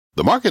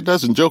The market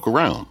doesn't joke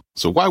around,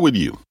 so why would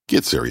you?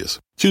 Get serious.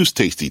 Choose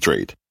Tasty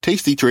Trade.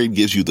 Tasty Trade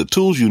gives you the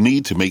tools you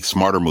need to make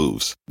smarter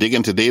moves. Dig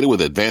into data with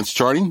advanced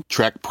charting,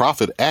 track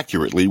profit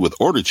accurately with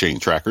order chain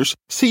trackers,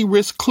 see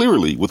risk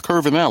clearly with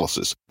curve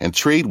analysis, and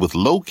trade with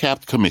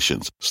low-capped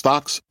commissions,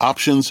 stocks,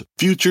 options,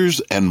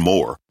 futures, and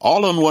more.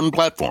 All on one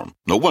platform.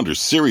 No wonder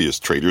serious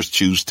traders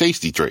choose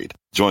Tasty Trade.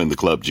 Join the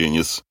club,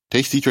 genius.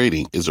 Tasty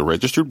Trading is a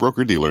registered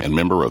broker-dealer and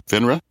member of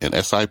FINRA and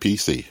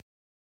SIPC.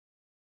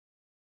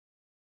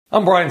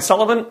 I'm Brian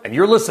Sullivan, and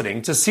you're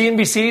listening to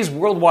CNBC's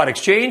Worldwide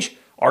Exchange.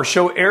 Our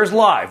show airs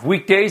live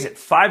weekdays at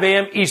 5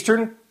 a.m.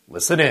 Eastern.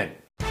 Listen in.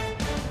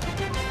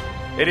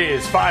 It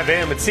is 5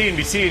 a.m. at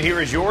CNBC, and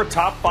here is your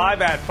top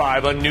 5 at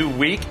 5. A new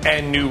week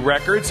and new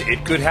records.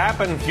 It could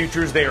happen.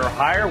 Futures, they are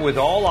higher with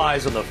all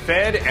eyes on the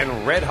Fed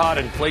and red-hot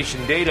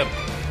inflation data.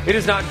 It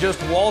is not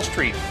just Wall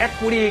Street.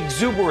 Equity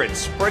exuberance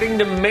spreading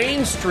to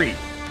Main Street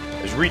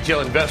as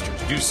retail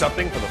investors do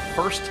something for the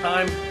first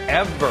time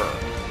ever.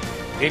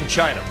 In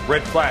China,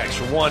 red flags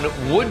for one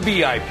would-be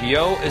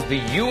IPO as the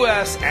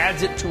U.S.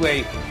 adds it to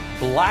a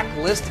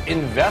blacklist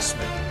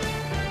investment.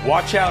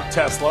 Watch out,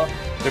 Tesla.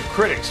 The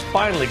critics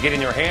finally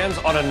getting their hands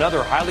on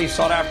another highly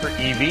sought-after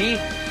EV,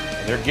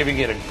 and they're giving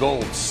it a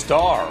gold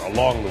star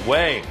along the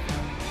way.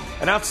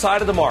 And outside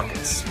of the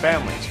markets,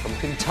 families from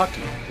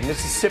Kentucky to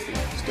Mississippi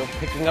still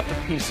picking up the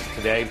pieces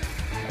today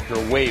after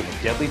a wave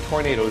of deadly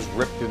tornadoes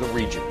ripped through the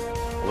region.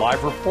 A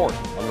live report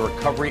on the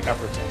recovery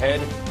efforts ahead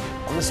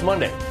on this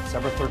Monday,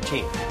 December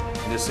 13th.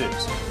 And this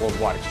is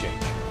Worldwide Exchange.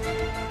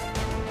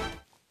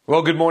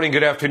 Well, good morning,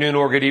 good afternoon,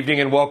 or good evening,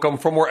 and welcome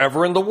from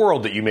wherever in the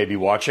world that you may be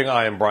watching.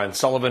 I am Brian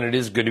Sullivan. It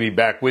is good to be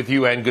back with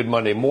you, and good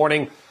Monday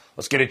morning.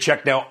 Let's get a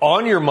check now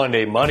on your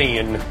Monday money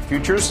and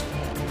futures.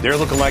 They're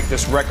looking like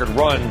this record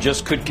run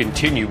just could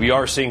continue. We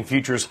are seeing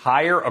futures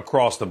higher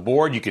across the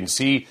board. You can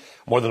see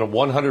more than a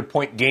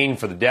 100-point gain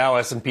for the Dow,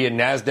 S&P, and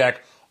NASDAQ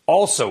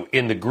also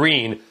in the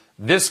green.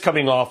 This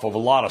coming off of a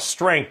lot of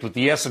strength with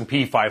the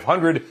S&P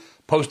 500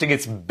 posting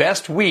its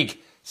best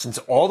week since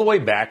all the way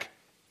back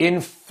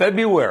in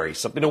February.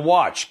 Something to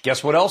watch.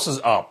 Guess what else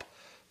is up?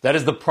 That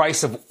is the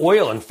price of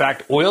oil. In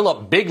fact, oil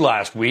up big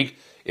last week.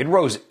 It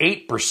rose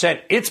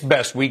 8%, its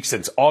best week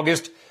since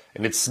August,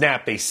 and it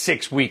snapped a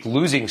 6-week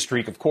losing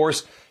streak. Of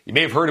course, you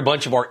may have heard a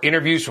bunch of our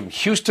interviews from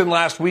Houston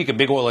last week, a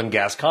big oil and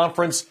gas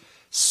conference.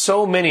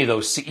 So many of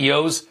those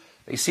CEOs,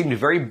 they seem to be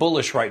very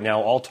bullish right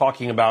now, all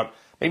talking about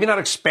maybe not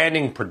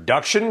expanding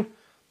production,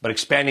 but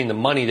expanding the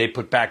money they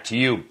put back to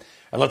you.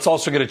 And let's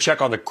also get a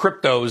check on the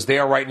cryptos. They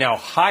are right now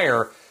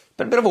higher,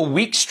 but a bit of a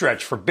weak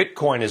stretch for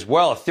Bitcoin as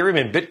well. Ethereum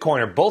and Bitcoin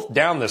are both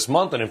down this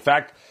month, and in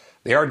fact,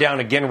 they are down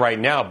again right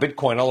now.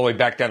 Bitcoin all the way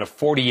back down to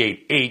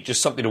 48.8.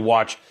 Just something to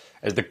watch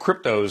as the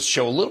cryptos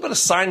show a little bit of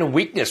sign of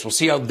weakness. We'll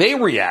see how they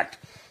react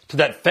to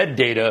that Fed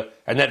data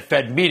and that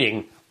Fed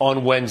meeting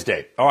on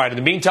Wednesday. All right, in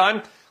the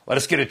meantime, let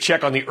us get a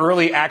check on the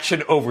early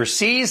action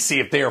overseas,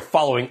 see if they are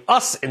following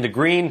us in the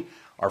green.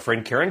 Our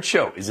friend Karen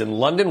Cho is in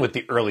London with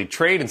the early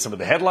trade and some of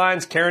the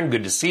headlines. Karen,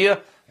 good to see you,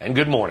 and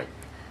good morning.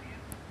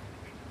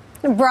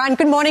 Brian,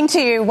 good morning to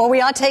you. Well,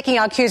 we are taking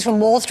our cues from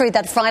Wall Street,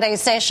 that Friday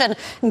session,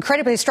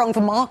 incredibly strong for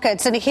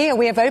markets. And here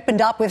we have opened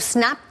up, we've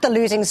snapped the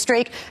losing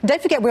streak.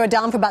 Don't forget, we were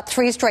down for about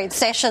 3 straight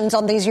sessions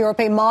on these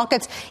European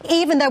markets.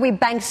 Even though we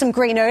banked some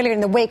green earlier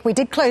in the week, we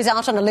did close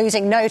out on a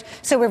losing note.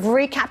 So we've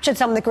recaptured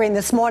some of the green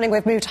this morning.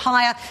 We've moved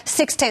higher,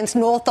 0.6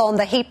 north on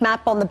the heat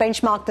map on the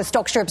benchmark, the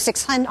Stoxx Europe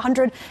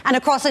 600. And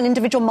across in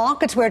individual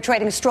markets, we're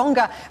trading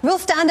stronger. Real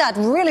standout,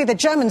 really, the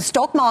German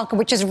stock market,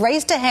 which has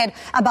raced ahead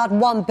about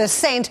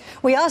 1%.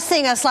 We are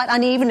seeing a slight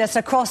unevenness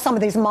across some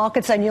of these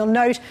markets, and you'll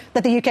note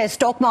that the UK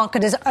stock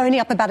market is only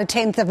up about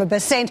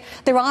 0.1%.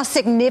 There are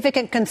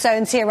significant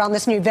concerns here around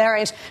this new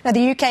variant. Now,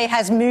 the UK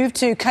has moved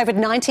to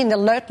COVID-19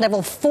 alert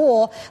level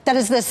 4. That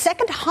is the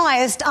second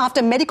highest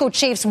after medical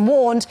chiefs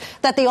warned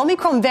that the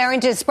Omicron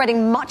variant is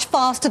spreading much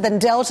faster than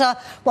Delta,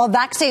 while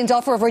vaccines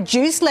offer a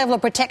reduced level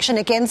of protection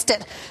against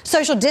it.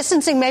 Social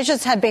distancing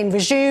measures have been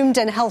resumed,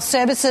 and health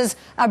services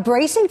are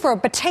bracing for a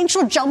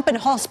potential jump in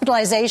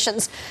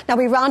hospitalizations. Now,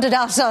 we rounded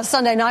out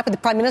Sunday night with the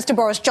Prime Minister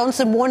Boris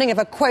Johnson warning of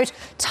a, quote,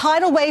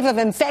 tidal wave of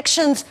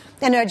infections,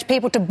 and urged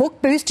people to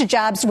book booster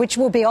jabs, which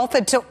will be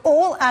offered to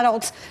all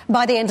adults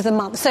by the end of the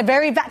month. So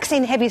very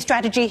vaccine-heavy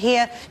strategy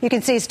here. You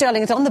can see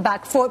sterling is on the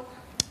back foot.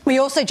 We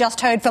also just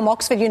heard from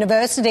Oxford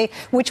University,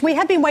 which we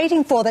had been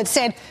waiting for, that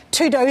said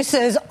 2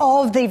 doses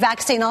of the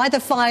vaccine, either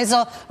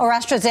Pfizer or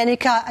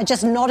AstraZeneca, are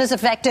just not as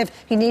effective.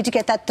 You need to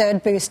get that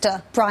 3rd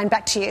booster. Brian,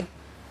 back to you.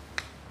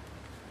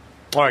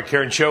 All right,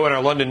 Karen Cho in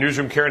our London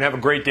newsroom. Karen, have a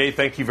great day.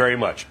 Thank you very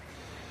much.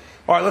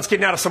 All right, let's get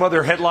now to some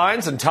other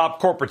headlines and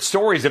top corporate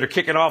stories that are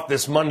kicking off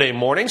this Monday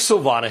morning.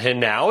 Silvana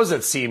Henao is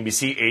at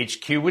CNBC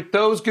HQ with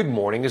those. Good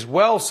morning as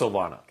well,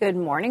 Silvana. Good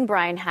morning,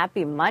 Brian.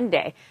 Happy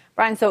Monday.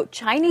 Brian, so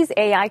Chinese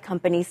AI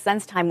company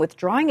SenseTime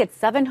withdrawing its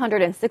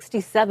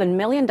 $767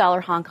 million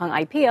Hong Kong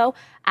IPO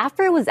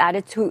after it was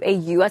added to a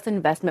U.S.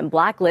 investment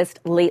blacklist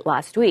late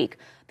last week.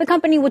 The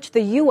company, which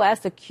the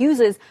U.S.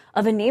 accuses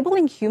of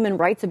enabling human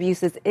rights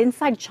abuses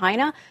inside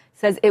China,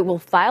 says it will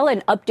file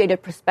an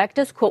updated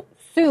prospectus, quote,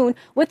 soon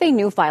with a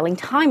new filing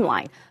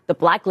timeline. The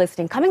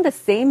blacklisting coming the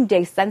same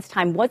day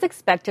SenseTime was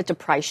expected to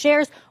price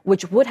shares,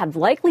 which would have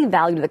likely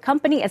valued the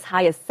company as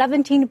high as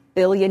 $17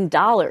 billion.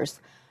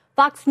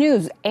 Fox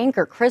News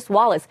anchor Chris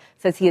Wallace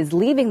says he is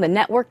leaving the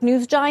network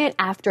news giant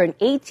after an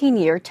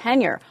 18-year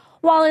tenure.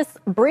 Wallace,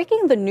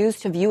 breaking the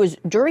news to viewers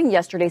during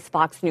yesterday's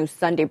Fox News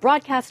Sunday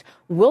broadcast,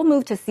 will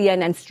move to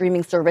CNN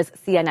streaming service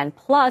CNN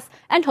Plus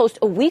and host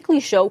a weekly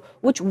show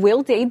which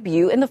will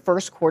debut in the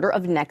first quarter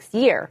of next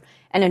year.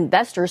 And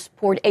investors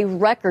poured a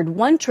record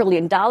 $1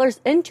 trillion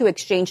into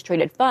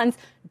exchange-traded funds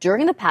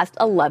during the past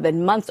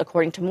 11 months,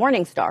 according to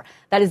Morningstar.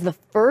 That is the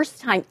first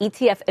time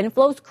ETF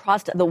inflows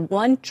crossed the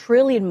 $1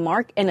 trillion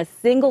mark in a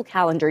single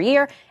calendar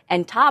year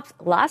and tops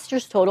last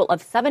year's total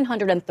of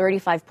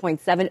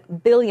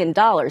 $735.7 billion.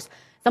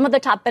 Some of the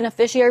top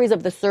beneficiaries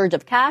of the surge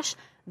of cash: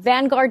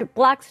 Vanguard,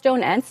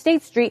 Blackstone, and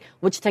State Street,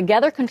 which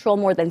together control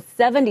more than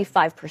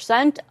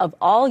 75% of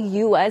all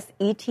U.S.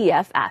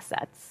 ETF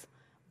assets.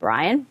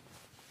 Brian?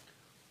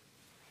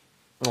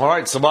 All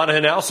right, Silvana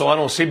Henao. So I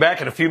will see you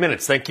back in a few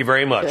minutes. Thank you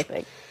very much.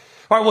 Perfect.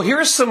 All right, well,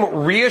 here's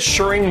some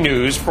reassuring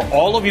news for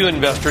all of you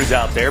investors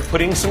out there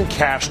putting some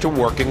cash to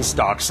work in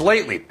stocks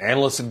lately.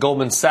 Analysts at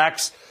Goldman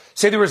Sachs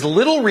say there is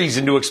little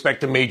reason to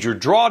expect a major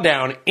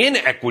drawdown in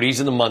equities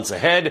in the months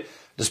ahead,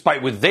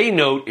 despite what they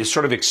note is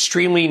sort of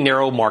extremely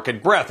narrow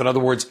market breadth. In other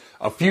words,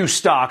 a few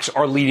stocks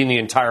are leading the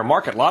entire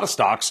market. A lot of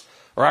stocks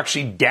are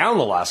actually down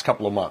the last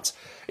couple of months.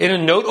 In a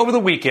note over the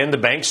weekend, the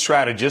bank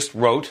strategist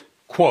wrote,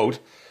 quote,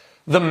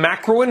 "The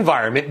macro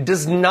environment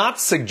does not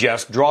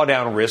suggest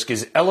drawdown risk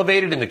is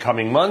elevated in the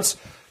coming months.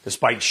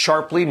 Despite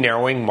sharply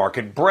narrowing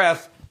market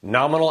breadth,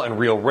 nominal and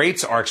real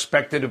rates are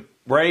expected to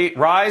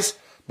rise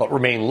but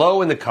remain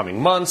low in the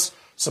coming months,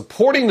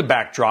 supporting the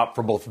backdrop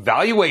for both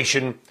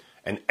valuation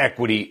and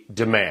equity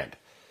demand."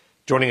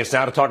 Joining us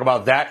now to talk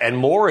about that and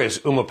more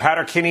is Uma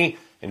Paterkini,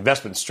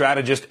 investment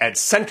strategist at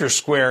Center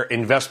Square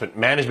Investment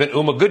Management.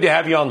 Uma, good to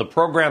have you on the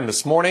program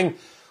this morning.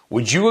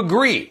 Would you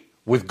agree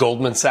with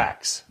Goldman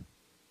Sachs?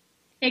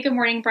 Hey, good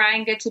morning,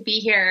 Brian. Good to be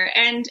here.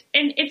 And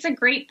it's a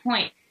great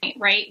point,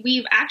 right?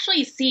 We've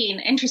actually seen,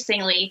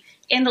 interestingly,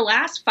 in the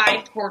last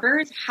 5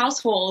 quarters,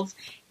 households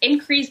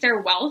increase their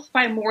wealth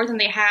by more than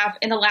they have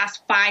in the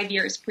last 5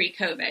 years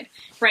pre-COVID,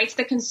 right? So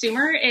the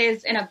consumer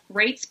is in a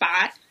great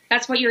spot.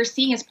 That's what you're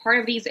seeing as part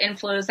of these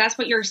inflows. That's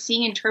what you're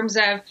seeing in terms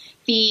of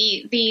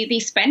the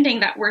spending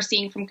that we're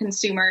seeing from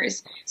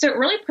consumers. So it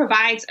really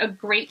provides a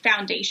great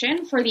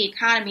foundation for the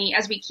economy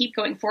as we keep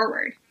going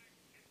forward.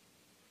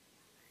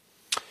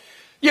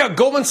 Yeah,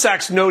 Goldman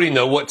Sachs noting,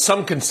 though, what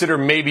some consider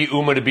maybe,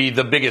 Uma, to be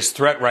the biggest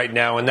threat right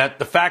now, and that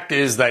the fact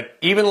is that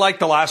even like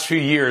the last few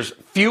years,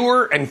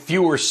 fewer and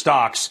fewer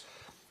stocks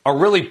are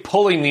really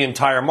pulling the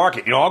entire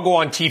market. You know, I'll go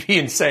on TV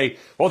and say,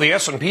 well, the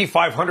S&P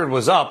 500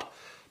 was up,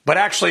 but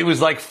actually it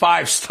was like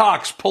 5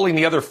 stocks pulling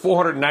the other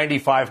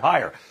 495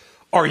 higher.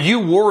 Are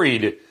you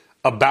worried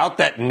about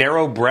that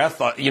narrow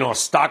breadth, a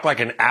stock like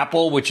an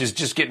Apple, which is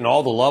just getting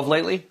all the love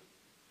lately?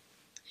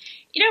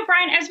 You know,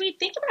 Brian, as we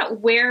think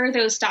about where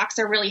those stocks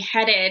are really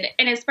headed,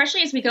 and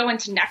especially as we go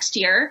into next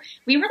year,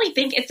 we really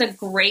think it's a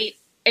great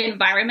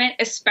environment,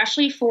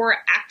 especially for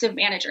active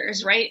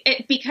managers, right?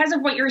 Because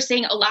of what you're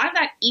saying, a lot of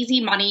that easy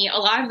money, a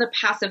lot of the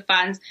passive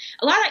funds,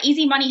 a lot of that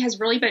easy money has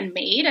really been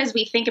made as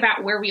we think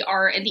about where we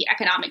are in the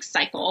economic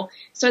cycle.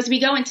 So as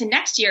we go into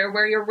next year,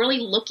 where you're really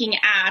looking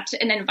at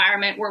an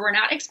environment where we're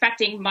not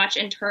expecting much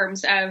in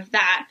terms of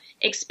that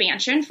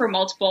expansion for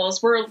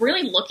multiples, we're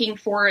really looking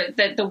for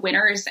the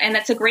winners. And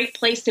that's a great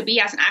place to be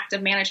as an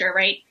active manager,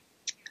 right?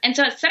 And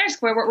so at Center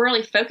Square, what we're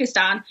really focused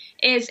on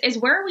is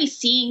where are we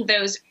seeing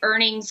those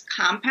earnings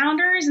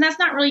compounders? And that's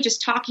not really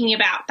just talking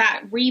about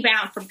that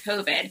rebound from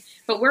COVID,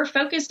 but we're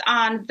focused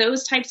on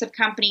those types of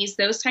companies,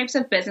 those types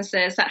of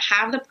businesses that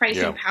have the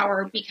pricing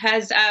power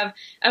because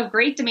of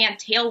great demand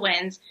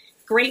tailwinds,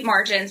 great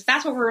margins.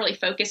 That's what we're really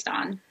focused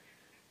on.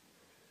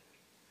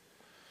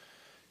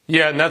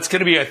 Yeah, and that's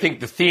going to be, I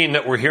think, the theme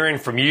that we're hearing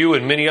from you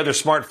and many other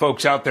smart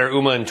folks out there,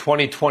 Uma, in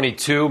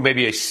 2022,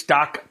 maybe a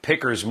stock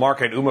picker's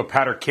market. Uma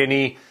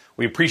Paterkini,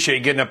 we appreciate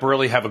you getting up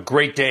early. Have a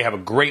great day. Have a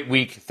great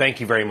week. Thank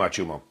you very much,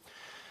 Uma.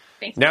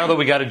 Thanks, now that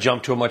we got to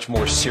jump to a much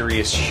more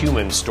serious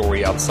human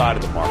story outside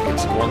of the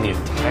markets, and one the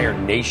entire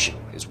nation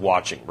is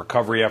watching.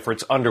 Recovery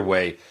efforts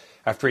underway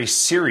after a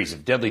series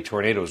of deadly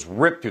tornadoes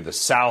ripped through the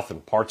South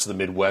and parts of the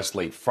Midwest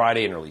late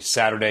Friday and early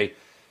Saturday.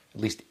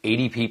 At least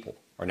 80 people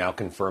are now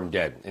confirmed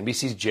dead.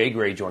 NBC's Jay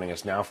Gray joining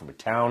us now from a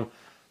town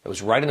that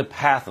was right in the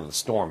path of the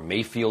storm,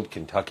 Mayfield,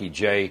 Kentucky.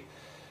 Jay,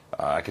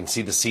 I can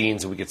see the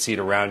scenes and we can see it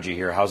around you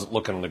here. How's it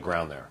looking on the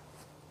ground there?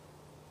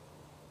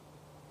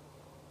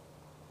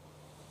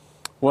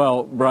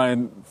 Well,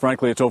 Brian,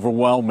 frankly, it's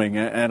overwhelming,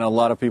 and a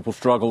lot of people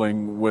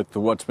struggling with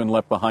what's been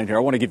left behind here.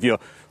 I want to give you a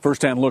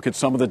first-hand look at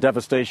some of the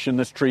devastation.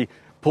 This tree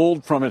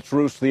pulled from its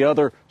roots, the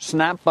other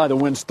snapped by the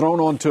winds, thrown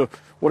onto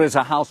what is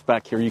a house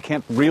back here. You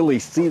can't really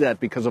see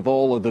that because of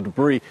all of the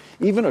debris.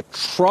 Even a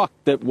truck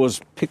that was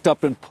picked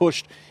up and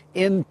pushed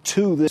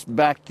into this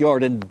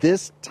backyard. And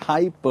this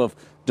type of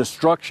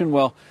destruction,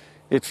 well,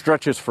 it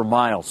stretches for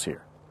miles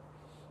here.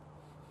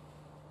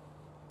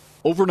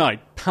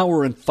 Overnight,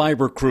 power and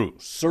fiber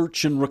crews,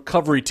 search and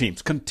recovery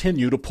teams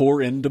continue to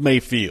pour into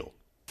Mayfield.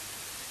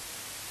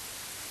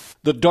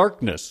 The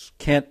darkness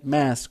can't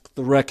mask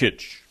the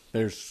wreckage.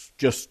 There's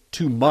just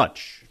too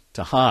much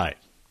to hide.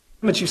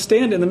 But you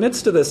stand in the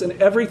midst of this and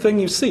everything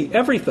you see,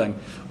 everything,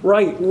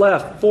 right,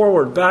 left,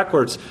 forward,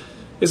 backwards,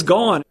 is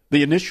gone.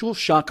 The initial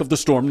shock of the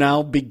storm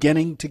now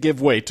beginning to give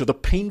way to the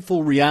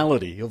painful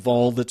reality of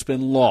all that's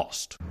been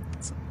lost.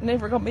 It's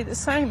never going to be the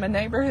same. My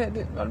neighborhood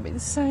isn't going to be the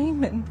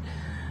same, and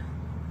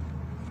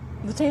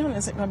the town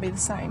isn't going to be the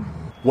same.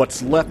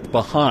 What's left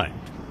behind,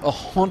 a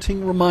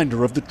haunting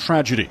reminder of the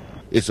tragedy.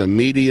 It's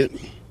immediate,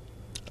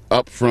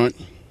 upfront,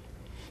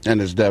 and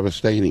it's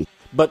devastating.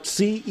 But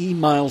C.E.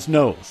 Miles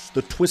knows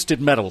the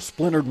twisted metal,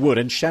 splintered wood,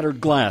 and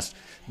shattered glass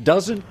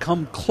doesn't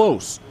come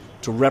close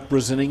to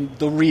representing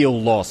the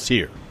real loss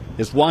here.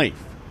 His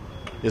wife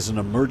is an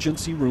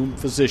emergency room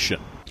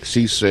physician.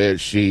 She said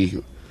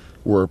she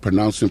were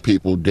pronouncing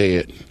people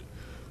dead,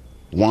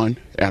 one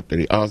after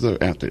the other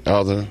after the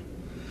other.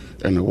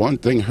 And the one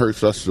thing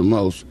hurts us the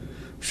most,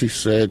 she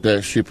said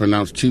that she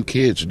pronounced 2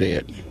 kids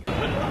dead.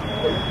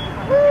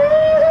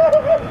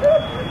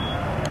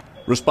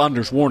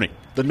 Responders warning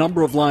the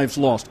number of lives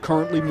lost,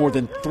 currently more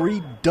than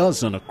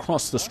 36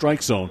 across the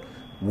strike zone,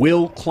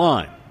 will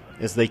climb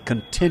as they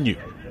continue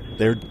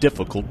their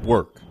difficult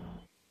work.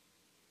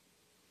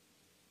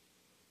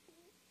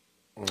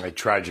 A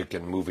tragic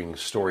and moving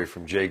story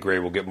from Jay Gray.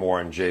 We'll get more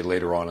on Jay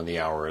later on in the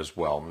hour as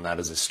well. And that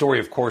is a story,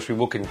 of course, we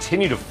will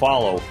continue to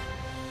follow.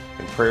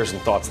 And prayers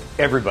and thoughts to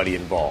everybody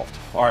involved.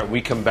 All right,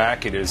 we come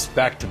back. It is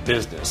back to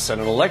business.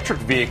 And an electric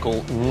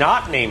vehicle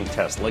not named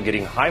Tesla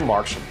getting high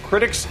marks from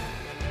critics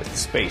as the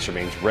space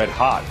remains red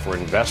hot for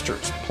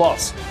investors.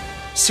 Plus,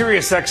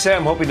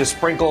 SiriusXM hoping to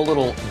sprinkle a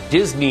little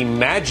Disney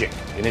magic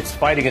in its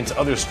fight against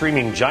other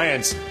streaming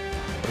giants.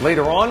 But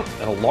later on,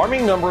 an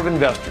alarming number of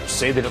investors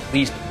say that at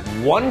least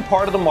one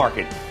part of the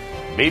market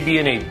may be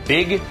in a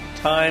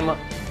big-time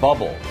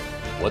bubble.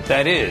 What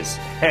that is,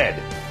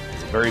 ahead.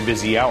 Very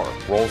busy hour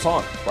rolls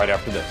on right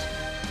after this.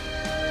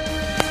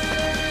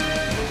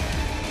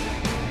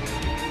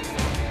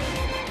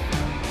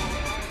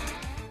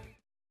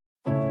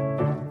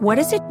 What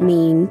does it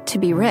mean to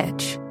be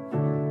rich?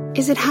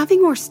 Is it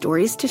having more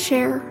stories to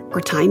share or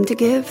time to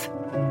give?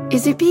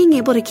 Is it being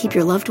able to keep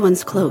your loved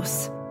ones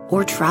close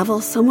or travel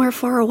somewhere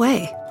far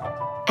away?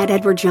 At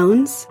Edward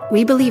Jones,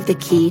 we believe the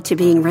key to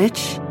being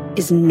rich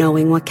is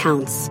knowing what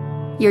counts.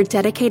 Your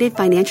dedicated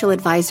financial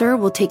advisor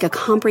will take a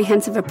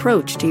comprehensive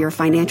approach to your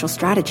financial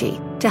strategy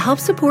to help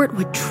support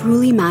what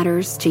truly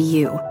matters to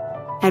you.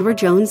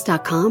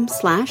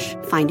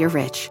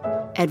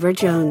 EdwardJones.com/findyourrich. Edward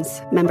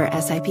Jones, member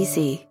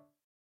SIPC.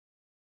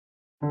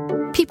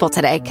 People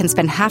today can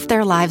spend half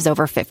their lives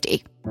over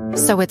 50.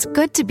 So it's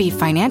good to be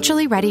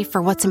financially ready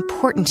for what's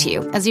important to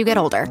you as you get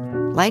older,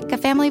 like a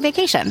family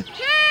vacation.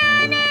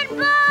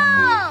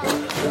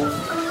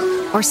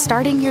 Or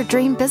starting your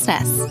dream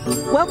business.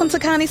 Welcome to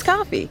Connie's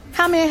Coffee.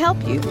 How may I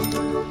help you?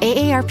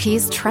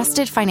 AARP's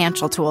trusted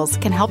financial tools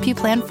can help you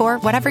plan for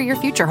whatever your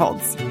future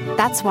holds.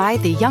 That's why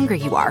the younger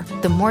you are,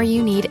 the more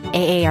you need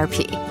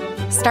AARP.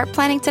 Start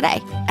planning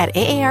today at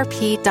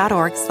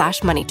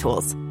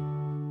aarp.org/moneytools.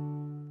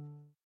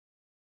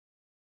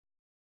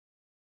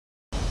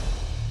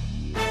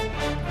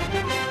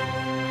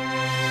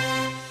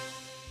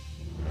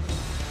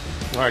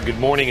 All right, good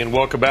morning and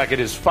welcome back. It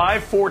is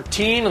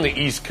 5:14 on the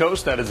East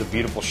Coast. That is a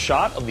beautiful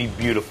shot of the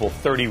beautiful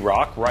 30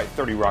 Rock, right,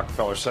 30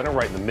 Rockefeller Center,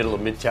 right in the middle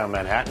of Midtown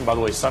Manhattan. By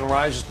the way,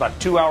 sunrise just about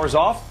 2 hours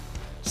off.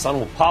 Sun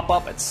will pop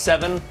up at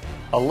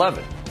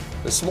 7:11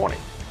 this morning.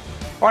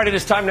 All right, it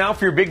is time now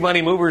for your Big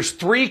Money Movers.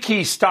 3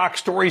 key stock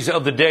stories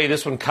of the day.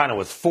 This one kind of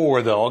with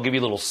 4, though. I'll give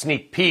you a little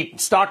sneak peek.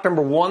 Stock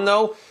number 1,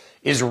 though,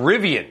 is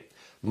Rivian.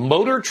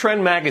 Motor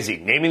Trend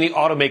Magazine naming the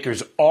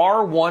automaker's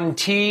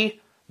R1T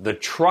the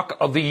truck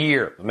of the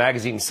year. The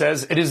magazine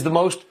says it is the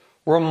most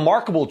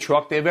remarkable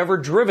truck they've ever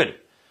driven.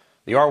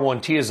 The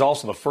R1T is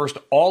also the first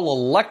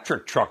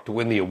all-electric truck to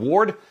win the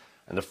award,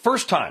 and the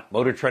first time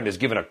Motor Trend has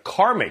given a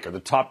car maker the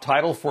top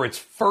title for its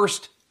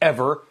first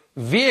ever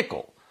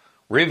vehicle.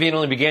 Rivian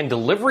only began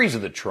deliveries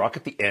of the truck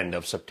at the end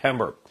of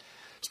September.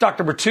 Stock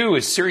number 2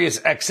 is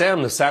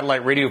SiriusXM, the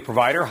satellite radio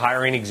provider,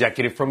 hiring an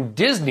executive from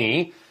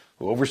Disney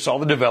who oversaw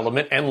the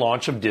development and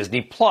launch of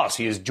Disney+.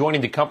 He is joining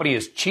the company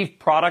as Chief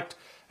Product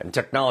and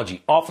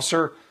Technology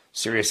Officer.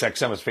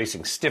 SiriusXM is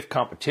facing stiff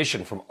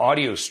competition from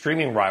audio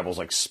streaming rivals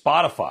like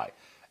Spotify,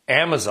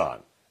 Amazon,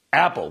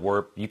 Apple,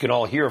 where you can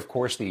all hear, of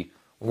course, the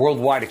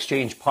Worldwide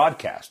Exchange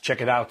podcast. Check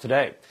it out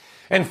today.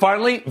 And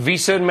finally,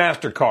 Visa and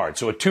MasterCard.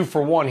 So a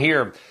 2-for-1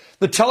 here.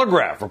 The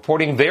Telegraph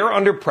reporting they're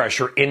under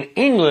pressure in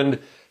England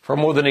from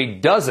more than a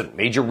dozen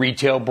major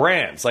retail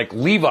brands like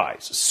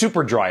Levi's,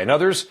 Superdry, and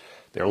others.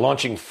 They're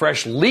launching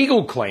fresh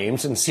legal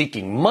claims and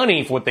seeking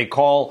money for what they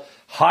call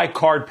high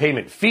card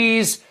payment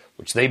fees,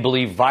 which they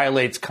believe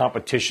violates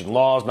competition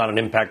laws. Not an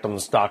impact on the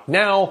stock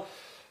now,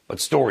 but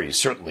stories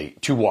certainly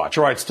to watch.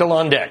 All right, still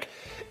on deck.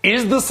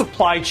 Is the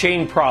supply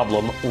chain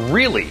problem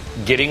really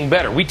getting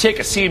better? We take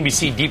a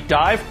CNBC deep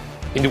dive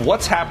into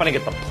what's happening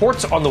at the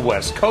ports on the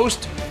West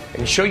Coast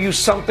and show you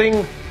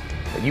something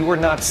that you are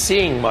not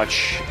seeing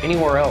much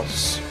anywhere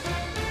else.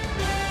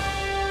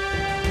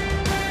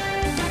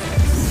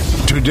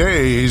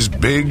 Today's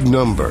big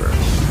number,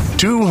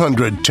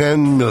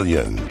 210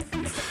 million.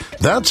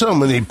 That's how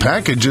many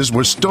packages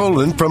were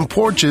stolen from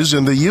porches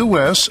in the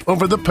U.S.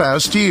 over the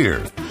past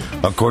year,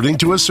 according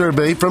to a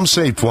survey from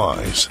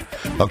Safewise.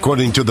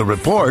 According to the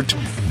report,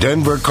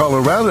 Denver,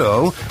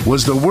 Colorado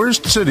was the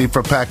worst city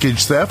for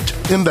package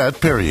theft in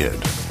that period.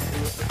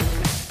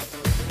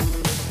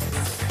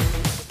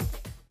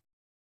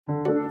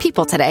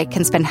 People today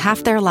can spend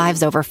half their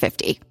lives over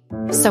 50.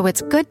 So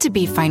it's good to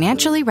be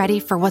financially ready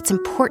for what's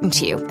important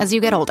to you as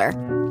you get older,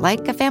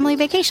 like a family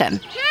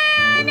vacation.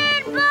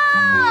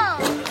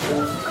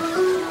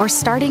 Or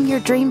starting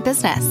your dream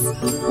business.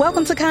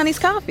 Welcome to Connie's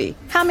Coffee.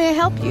 How may I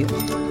help you?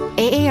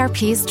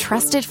 AARP's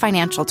trusted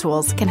financial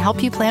tools can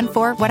help you plan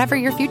for whatever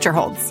your future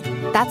holds.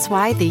 That's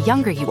why the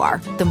younger you are,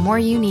 the more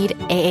you need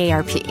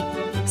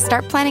AARP.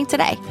 Start planning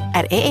today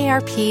at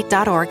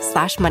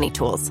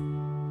aarp.org/moneytools.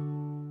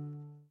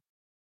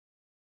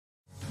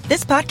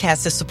 This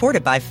podcast is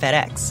supported by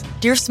FedEx.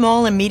 Dear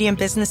small and medium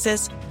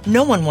businesses,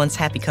 no one wants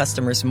happy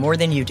customers more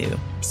than you do.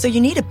 So you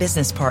need a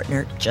business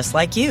partner just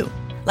like you.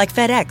 Like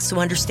FedEx, who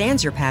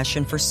understands your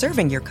passion for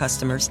serving your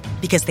customers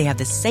because they have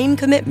the same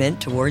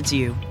commitment towards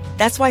you.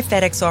 That's why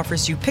FedEx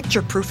offers you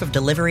picture proof of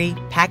delivery,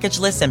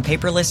 packageless and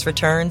paperless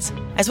returns,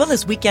 as well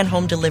as weekend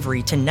home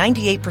delivery to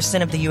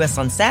 98% of the U.S.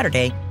 on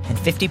Saturday and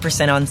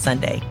 50% on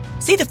Sunday.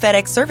 See the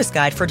FedEx service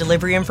guide for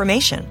delivery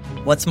information.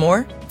 What's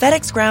more,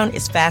 FedEx Ground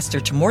is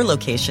faster to more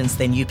locations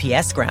than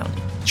UPS Ground.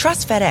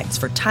 Trust FedEx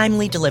for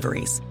timely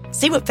deliveries.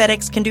 See what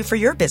FedEx can do for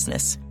your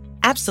business.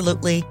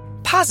 Absolutely,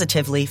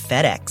 positively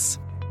FedEx.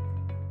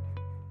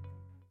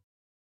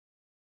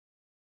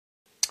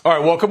 All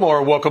right,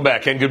 welcome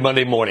back, and good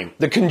Monday morning.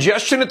 The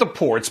congestion at the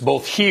ports,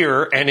 both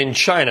here and in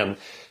China,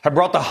 have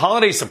brought the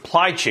holiday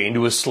supply chain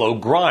to a slow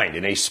grind.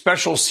 In a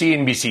special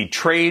CNBC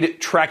trade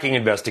tracking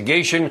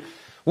investigation,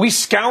 we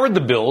scoured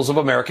the bills of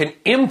American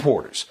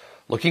importers,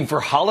 looking for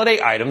holiday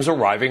items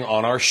arriving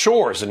on our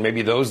shores, and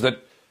maybe those that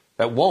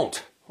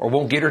won't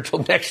get here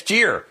till next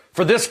year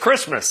for this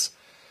Christmas.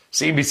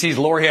 CNBC's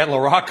Lori-Ann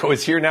LaRocco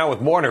is here now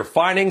with more on her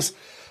findings.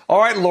 All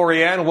right,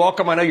 Lori-Ann,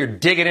 welcome. I know you're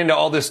digging into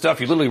all this stuff.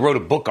 You literally wrote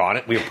a book on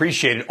it. We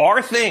appreciate it. Are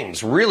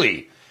things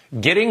really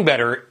getting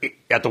better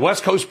at the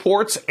West Coast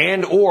ports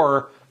and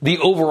or the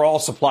overall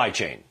supply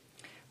chain?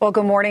 Well,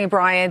 good morning,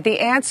 Brian.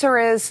 The answer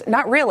is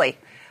not really,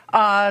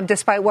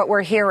 despite what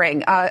we're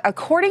hearing.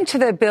 According to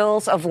the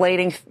bills of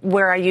lading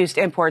where I used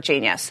Import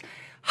Genius,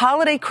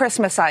 holiday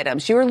Christmas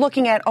items, you're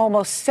looking at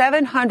almost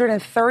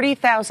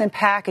 730,000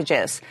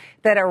 packages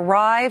that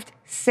arrived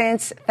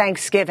since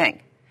Thanksgiving.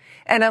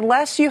 And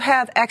unless you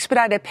have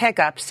expedited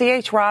pickup,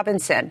 C.H.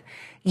 Robinson,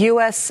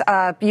 UPS,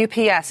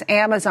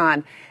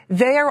 Amazon,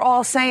 they are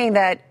all saying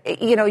that,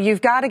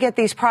 you've got to get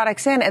these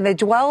products in, and the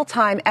dwell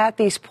time at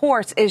these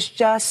ports is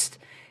just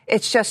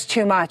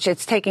too much.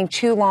 It's taking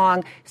too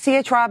long.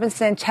 C.H.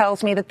 Robinson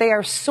tells me that they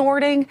are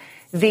sorting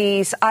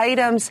these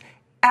items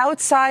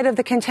outside of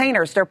the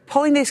containers. They're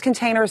pulling these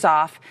containers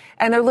off,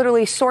 and they're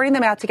literally sorting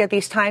them out to get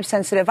these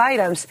time-sensitive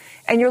items.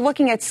 And you're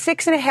looking at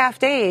 6.5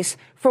 days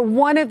for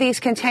one of these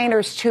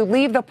containers to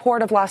leave the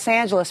port of Los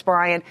Angeles,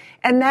 Brian,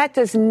 and that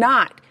does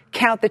not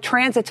count the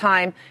transit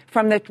time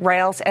from the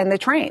rails and the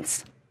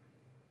trains.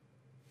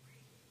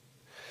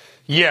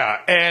 Yeah,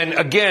 and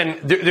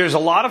again, there's a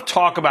lot of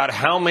talk about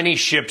how many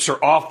ships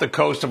are off the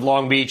coast of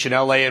Long Beach and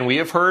L.A., and we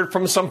have heard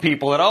from some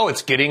people that,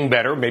 it's getting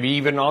better, maybe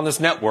even on this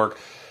network.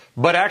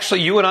 But actually,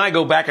 you and I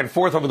go back and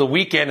forth over the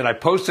weekend, and I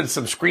posted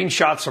some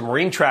screenshots from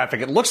marine traffic.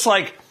 It looks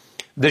like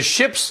the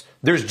ships,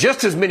 there's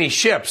just as many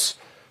ships.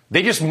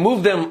 They just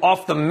moved them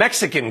off the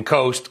Mexican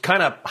coast,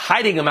 kind of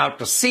hiding them out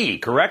to sea,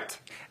 correct?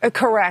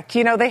 Correct.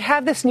 They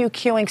have this new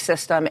queuing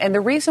system, and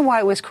the reason why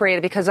it was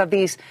created because of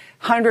these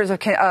hundreds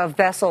of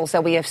vessels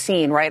that we have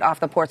seen right off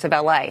the ports of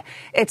L.A.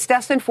 It's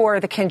destined for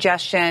the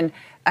congestion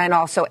and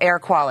also air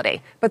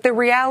quality. But the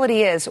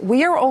reality is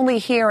we are only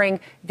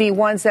hearing the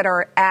ones that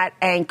are at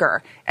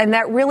anchor, and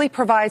that really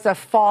provides a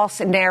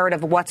false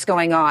narrative of what's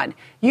going on.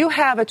 You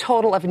have a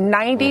total of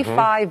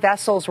 95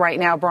 vessels right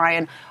now,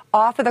 Brian,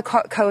 off of the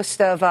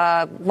coast of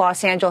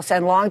Los Angeles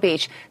and Long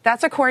Beach.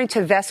 That's according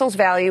to Vessels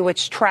Value,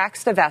 which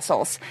tracks the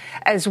vessels,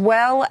 as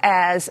well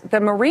as the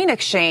Marine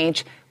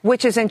Exchange,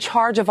 which is in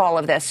charge of all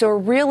of this. So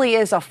it really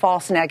is a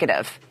false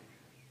negative.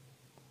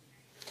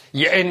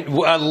 Yeah,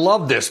 and I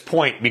love this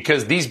point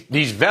because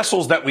these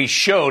vessels that we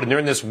showed, and they're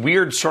in this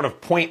weird sort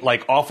of point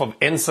like off of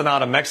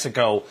Ensenada,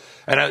 Mexico,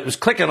 and I was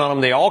clicking on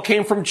them. They all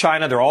came from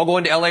China. They're all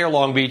going to L.A. or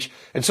Long Beach,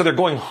 and so they're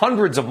going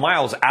hundreds of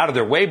miles out of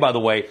their way, by the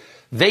way.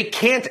 They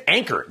can't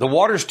anchor. The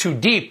water's too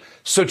deep.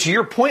 So to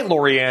your point,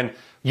 Lori-Ann,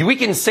 we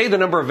can say the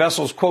number of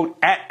vessels, quote,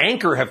 at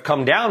anchor have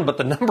come down, but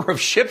the number of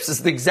ships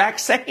is the exact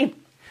same.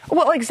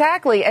 Well,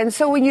 exactly. And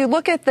so when you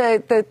look at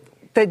the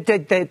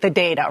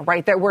data,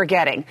 right, that we're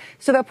getting.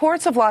 So the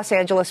ports of Los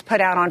Angeles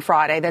put out on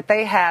Friday that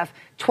they have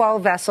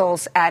 12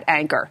 vessels at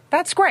anchor.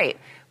 That's great,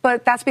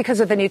 but that's because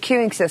of the new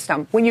queuing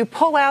system. When you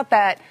pull out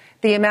that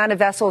the amount of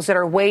vessels that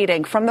are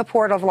waiting from the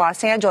port of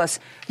Los Angeles,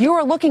 you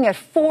are looking at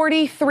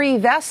 43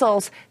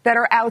 vessels that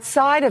are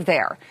outside of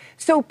there.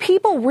 So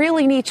people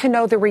really need to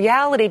know the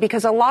reality,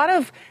 because a lot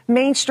of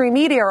mainstream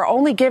media are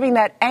only giving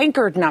that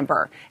anchored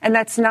number, and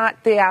that's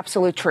not the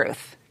absolute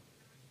truth.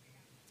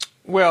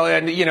 Well,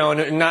 and, you know,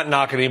 not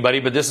knocking anybody,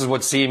 but this is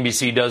what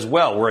CNBC does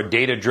well. We're a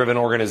data-driven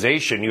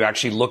organization. You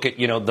actually look at,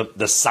 you know,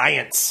 the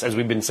science, as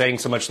we've been saying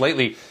so much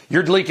lately.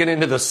 You're leaking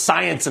into the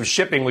science of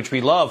shipping, which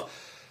we love.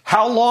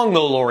 How long,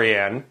 though,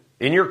 Lorianne,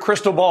 in your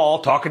crystal ball,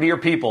 talking to your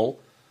people,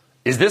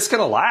 is this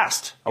going to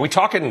last? Are we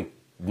talking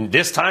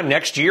this time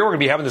next year? We're going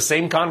to be having the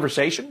same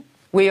conversation?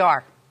 We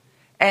are.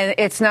 And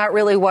it's not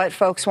really what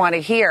folks want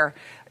to hear.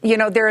 You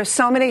know, there are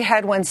so many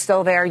headwinds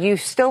still there. You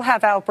still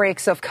have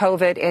outbreaks of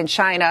COVID in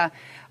China.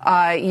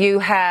 You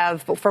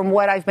have, from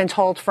what I've been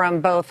told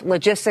from both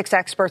logistics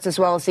experts as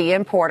well as the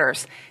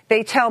importers,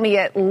 they tell me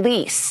at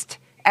least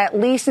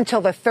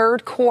until the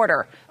third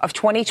quarter of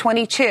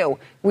 2022,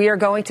 we are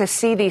going to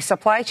see these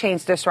supply chain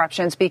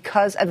disruptions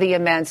because of the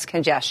immense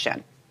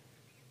congestion.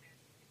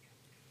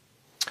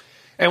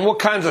 And what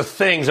kinds of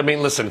things? I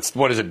mean, listen, it's,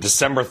 what is it,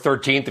 December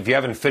 13th? If you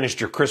haven't finished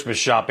your Christmas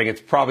shopping,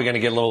 it's probably going to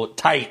get a little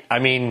tight. I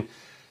mean,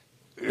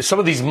 some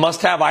of these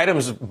must-have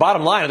items,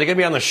 bottom line, are they going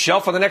to be on the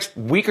shelf for the next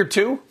week or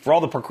two for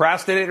all the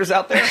procrastinators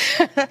out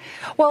there?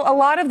 Well, a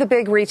lot of the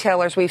big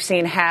retailers we've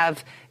seen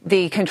have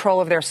the control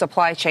of their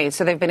supply chain,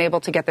 so they've been able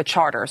to get the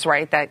charters,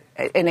 right, that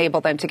enable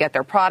them to get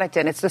their product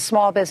in. It's the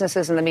small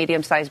businesses and the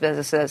medium-sized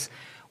businesses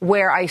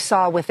where I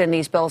saw within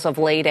these bills of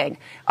lading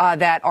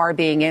that are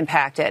being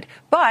impacted.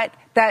 But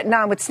that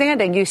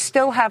notwithstanding, you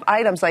still have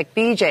items like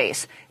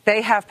BJ's.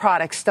 They have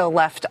products still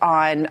left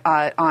on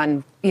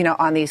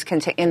these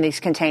in these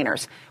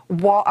containers.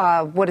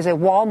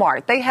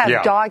 Walmart. They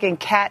have dog and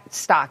cat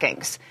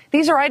stockings.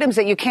 These are items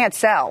that you can't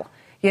sell,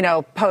 you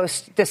know,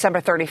 post December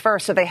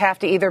 31st. So they have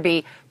to either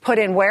be put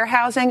in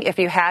warehousing if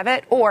you have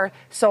it, or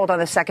sold on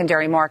the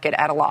secondary market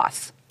at a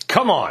loss.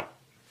 Come on.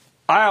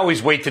 I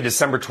always wait to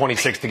December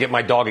 26th to get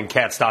my dog and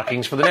cat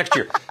stockings for the next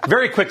year.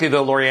 Very quickly,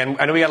 though, Lorianne,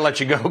 I know we got to let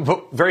you go,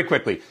 but very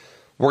quickly.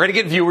 We're going to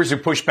get viewers who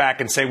push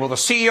back and say, well, the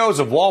CEOs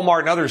of Walmart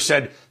and others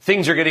said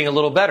things are getting a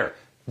little better.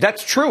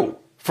 That's true.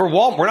 For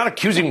Walmart, we're not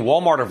accusing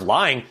Walmart of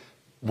lying.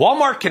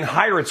 Walmart can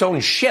hire its own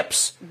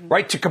ships,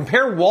 right? To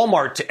compare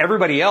Walmart to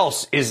everybody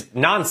else is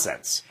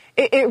nonsense.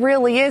 It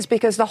really is,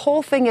 because the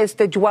whole thing is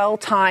the dwell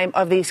time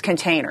of these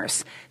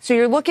containers. So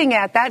you're looking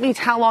at, that means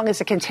how long is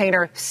a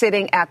container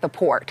sitting at the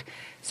port?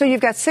 So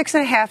you've got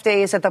 6.5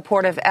 days at the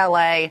port of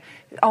L.A.,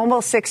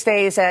 almost 6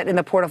 days in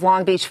the port of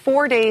Long Beach,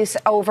 4 days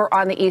over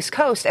on the East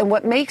Coast. And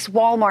what makes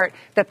Walmart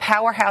the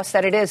powerhouse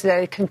that it is,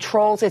 that it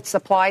controls its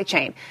supply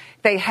chain.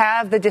 They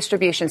have the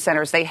distribution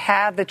centers. They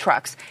have the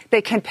trucks.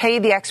 They can pay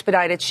the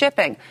expedited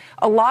shipping.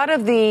 A lot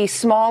of the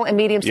small and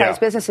medium-sized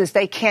businesses,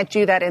 they can't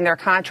do that in their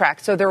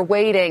contract. So they're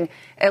waiting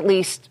at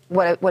least,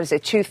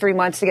 2-3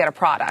 months to get a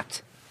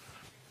product.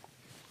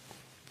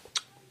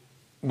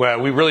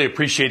 Well, we really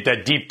appreciate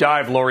that deep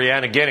dive,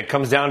 Lorianne. Again, it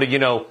comes down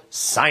to,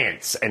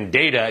 science and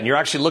data, and you're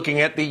actually looking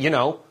at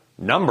the,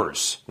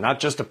 numbers, not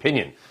just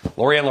opinion.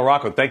 Lorianne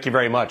LaRocco, thank you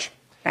very much.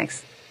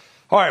 Thanks.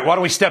 All right, why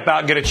don't we step out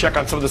and get a check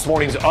on some of this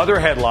morning's other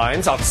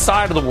headlines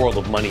outside of the world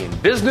of money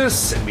and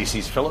business.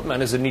 NBC's Philip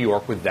Mann is in New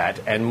York with that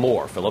and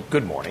more. Philip,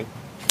 good morning.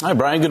 Hi,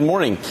 Brian. Good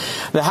morning.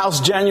 The House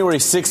January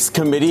 6th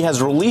committee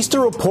has released a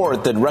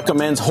report that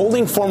recommends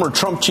holding former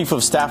Trump chief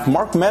of staff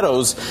Mark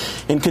Meadows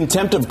in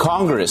contempt of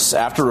Congress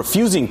after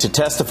refusing to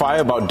testify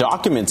about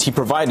documents he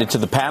provided to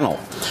the panel.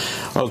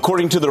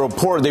 According to the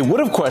report, they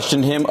would have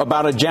questioned him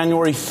about a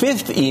January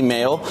 5th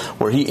email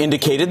where he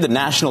indicated the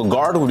National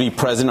Guard would be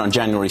present on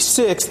January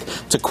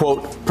 6th to,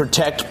 quote,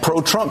 protect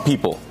pro-Trump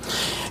people.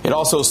 It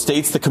also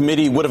states the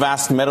committee would have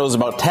asked Meadows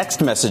about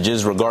text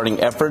messages regarding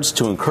efforts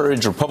to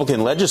encourage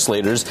Republican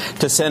legislators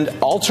to send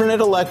alternate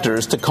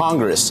electors to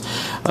Congress.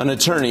 An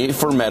attorney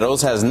for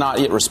Meadows has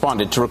not yet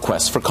responded to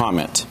requests for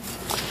comment.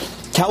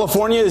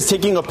 California is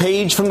taking a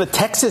page from the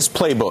Texas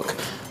playbook.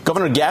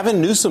 Governor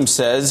Gavin Newsom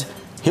says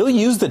he'll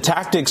use the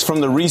tactics from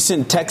the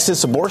recent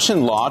Texas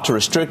abortion law to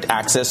restrict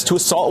access to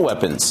assault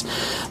weapons.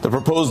 The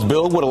proposed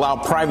bill would allow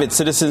private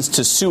citizens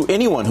to sue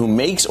anyone who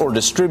makes or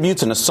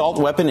distributes an assault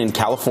weapon in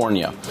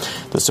California.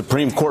 The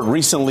Supreme Court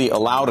recently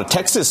allowed a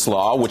Texas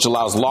law which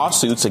allows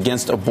lawsuits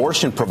against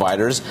abortion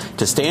providers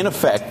to stay in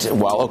effect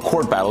while a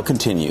court battle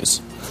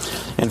continues.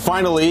 And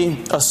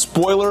finally, a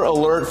spoiler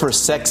alert for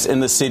Sex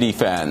and the City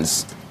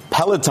fans.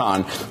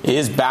 Peloton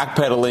is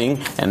backpedaling,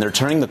 and they're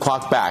turning the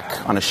clock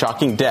back on a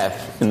shocking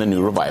death in the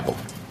new revival.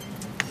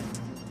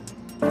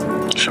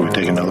 Should we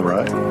take another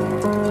ride?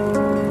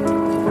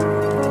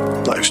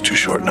 Life's too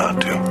short not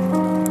to.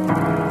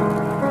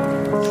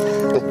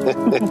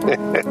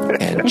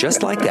 And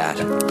just like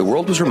that, the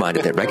world was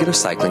reminded that regular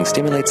cycling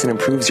stimulates and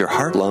improves your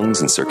heart,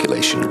 lungs, and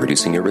circulation,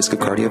 reducing your risk of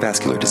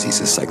cardiovascular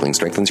diseases. Cycling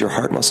strengthens your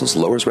heart muscles,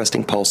 lowers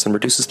resting pulse, and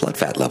reduces blood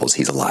fat levels.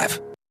 He's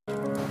alive.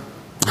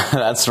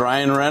 That's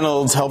Ryan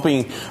Reynolds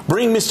helping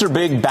bring Mr.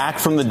 Big back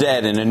from the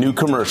dead in a new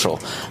commercial.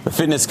 The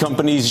fitness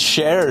company's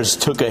shares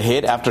took a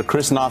hit after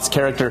Chris Noth's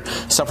character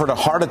suffered a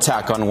heart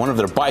attack on one of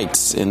their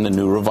bikes in the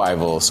new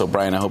revival. So,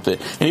 Brian, I hope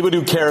that anybody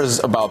who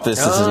cares about this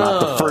is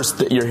not the first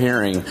that you're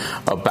hearing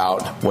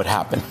about what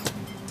happened.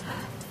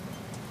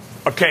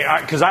 Okay,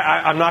 because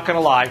I'm not going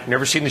to lie.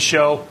 Never seen the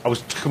show. I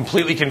was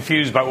completely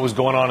confused by what was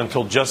going on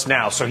until just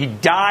now. So he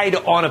died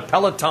on a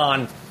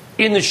Peloton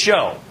in the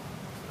show.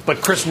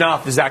 But Chris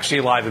Noth is actually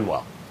alive and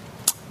well.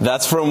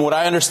 That's from what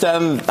I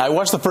understand. I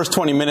watched the first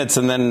 20 minutes,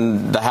 and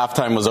then the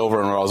halftime was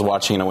over, and I was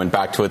watching, and I went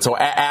back to it. So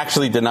I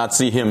actually did not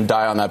see him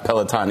die on that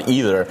Peloton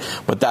either,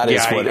 but that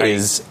is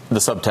is the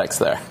subtext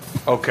there.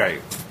 Okay.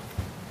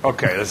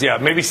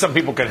 Maybe some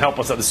people can help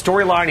us. The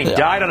storyline, he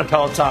died on a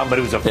Peloton, but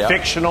it was a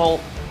fictional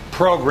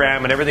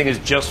program, and everything is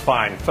just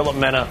fine. Philip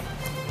Mena,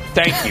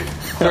 thank you.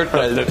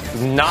 The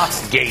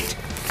Noth gate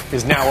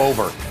is now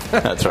over.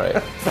 That's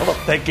right. Philip,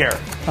 take care.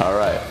 All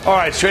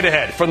right, straight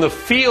ahead. From the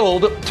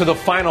field to the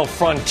final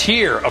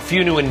frontier, a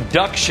few new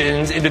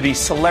inductions into the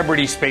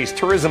celebrity space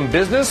tourism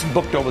business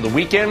booked over the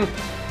weekend.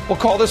 We'll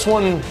call this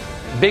one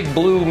Big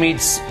Blue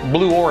meets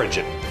Blue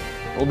Origin.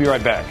 We'll be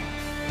right back.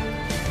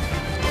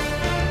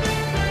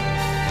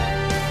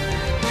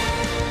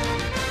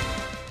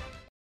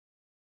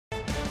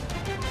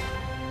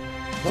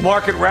 The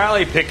market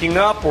rally picking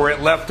up where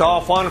it left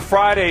off on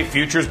Friday.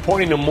 Futures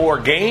pointing to more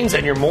gains,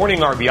 and your morning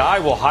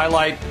RBI will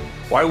highlight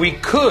why we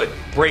could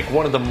break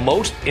one of the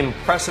most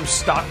impressive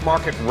stock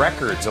market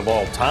records of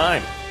all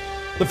time.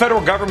 The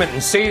federal government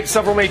and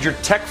several major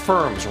tech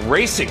firms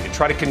racing to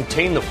try to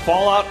contain the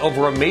fallout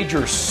over a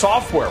major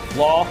software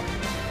flaw,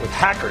 with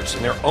hackers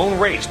in their own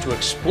race to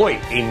exploit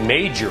a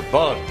major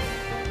bug.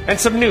 And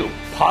some new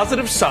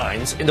positive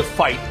signs in the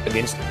fight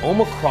against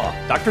Omicron.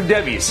 Dr.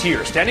 Debbie is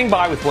here, standing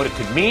by with what it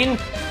could mean in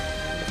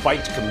the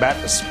fight to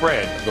combat the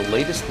spread of the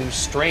latest new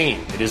strain.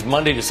 It is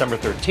Monday, December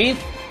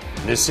 13th,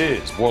 and this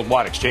is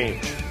Worldwide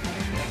Exchange.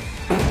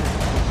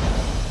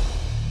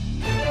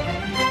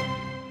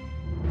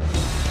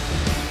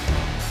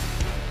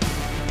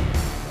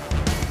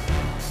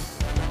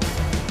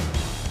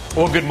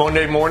 Well, good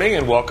Monday morning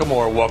and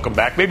welcome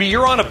back. Maybe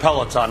you're on a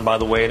Peloton, by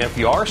the way, and if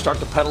you are, start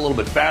to pedal a little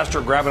bit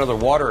faster, grab another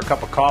water, a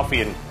cup of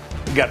coffee, and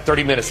we've got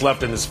 30 minutes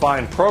left in this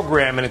fine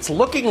program, and it's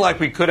looking like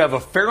we could have a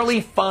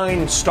fairly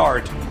fine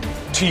start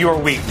to your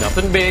week.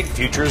 Nothing big.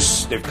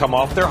 Futures, they've come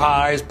off their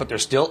highs, but they're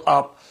still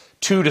up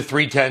 2 to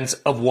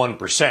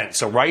 0.3%.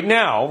 So right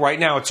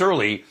now it's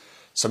early.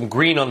 Some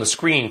green on the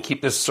screen.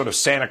 Keep this sort of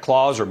Santa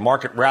Claus or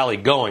market rally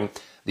going.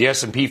 The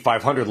S&P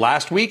 500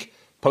 last week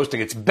posting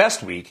its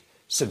best week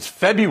since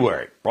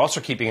February. We're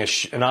also keeping an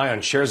eye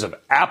on shares of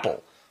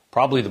Apple,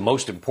 probably the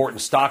most important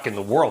stock in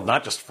the world,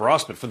 not just for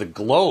us, but for the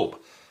globe.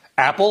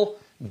 Apple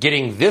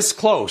getting this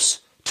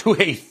close to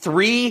a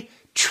 $3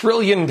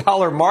 trillion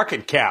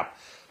market cap.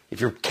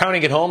 If you're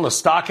counting at home, the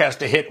stock has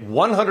to hit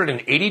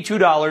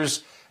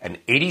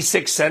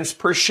 $182.86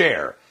 per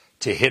share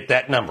to hit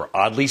that number.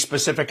 Oddly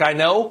specific, I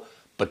know,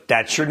 but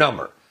that's your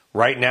number.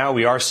 Right now,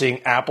 we are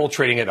seeing Apple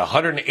trading at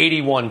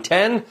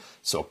 $181.10,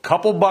 so a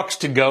couple bucks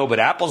to go, but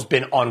Apple's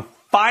been on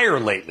fire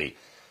lately.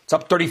 It's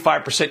up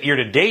 35% year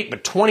to date,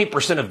 but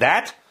 20% of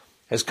that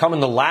has come in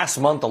the last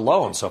month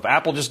alone. So if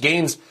Apple just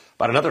gains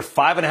about another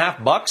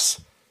 $5.50,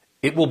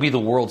 it will be the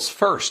world's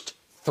first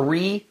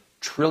 $3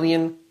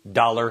 trillion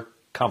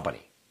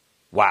company.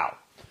 Wow.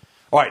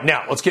 All right,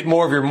 now let's get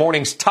more of your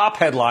morning's top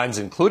headlines,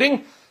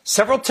 including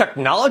several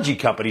technology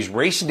companies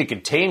racing to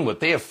contain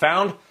what they have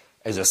found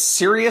as a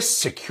serious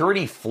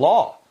security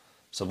flaw.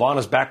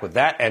 Savannah's back with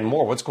that and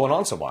more. What's going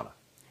on, Savannah?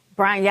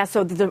 Brian,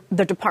 so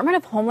the Department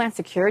of Homeland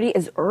Security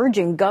is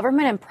urging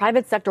government and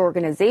private sector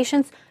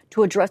organizations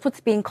to address what's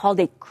being called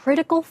a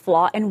critical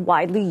flaw in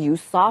widely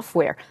used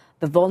software.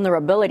 The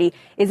vulnerability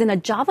is in a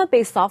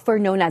Java-based software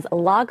known as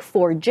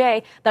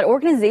Log4j that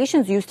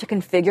organizations use to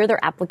configure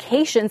their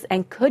applications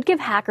and could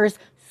give hackers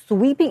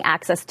sweeping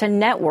access to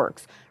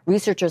networks.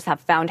 Researchers have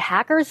found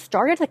hackers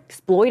started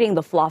exploiting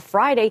the flaw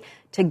Friday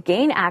to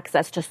gain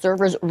access to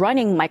servers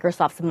running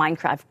Microsoft's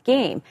Minecraft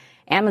game.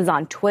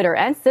 Amazon, Twitter,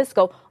 and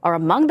Cisco are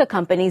among the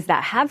companies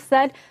that have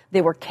said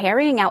they were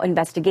carrying out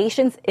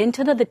investigations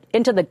into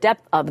the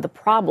depth of the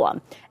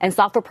problem. And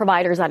software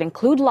providers that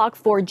include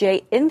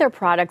Log4j in their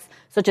products,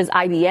 such as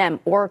IBM,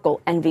 Oracle,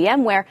 and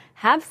VMware,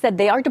 have said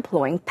they are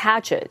deploying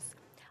patches.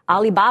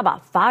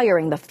 Alibaba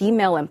firing the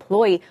female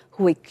employee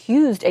who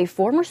accused a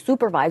former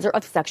supervisor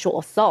of sexual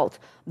assault.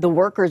 The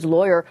worker's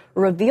lawyer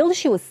revealed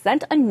she was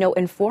sent a note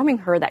informing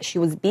her that she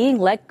was being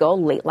let go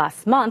late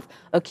last month,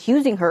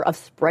 accusing her of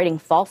spreading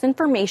false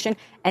information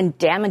and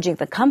damaging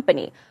the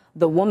company.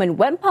 The woman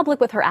went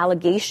public with her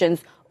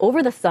allegations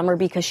over the summer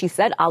because she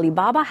said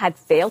Alibaba had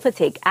failed to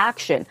take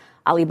action.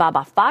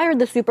 Alibaba fired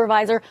the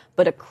supervisor,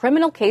 but a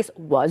criminal case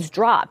was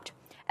dropped.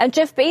 And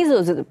Jeff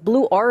Bezos is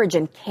Blue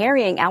Origin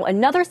carrying out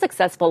another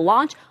successful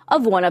launch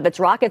of one of its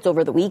rockets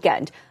over the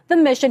weekend. The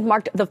mission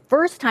marked the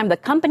first time the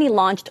company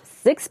launched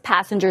 6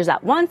 passengers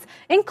at once,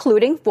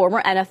 including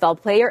former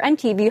NFL player and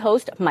TV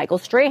host Michael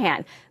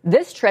Strahan.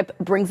 This trip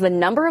brings the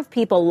number of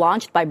people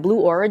launched by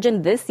Blue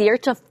Origin this year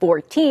to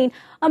 14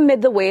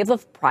 amid the wave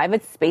of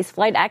private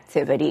spaceflight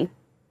activity.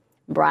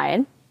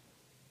 Brian?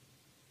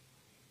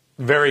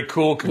 Very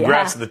cool.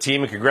 Congrats to the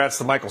team and congrats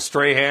to Michael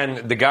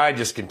Strahan. The guy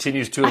just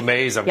continues to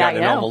amaze. I've gotten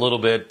to know him a little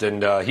bit,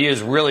 and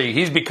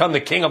he's become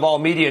the king of all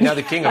media, now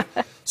the king of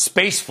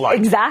space flight.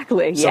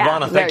 Exactly.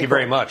 Savannah, thank you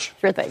very much.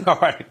 Sure thing. All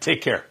right,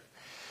 take care.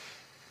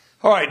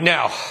 All right,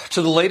 now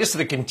to the latest of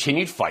the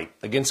continued fight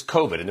against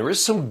COVID, and there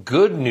is some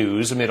good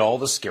news amid all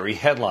the scary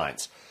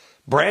headlines.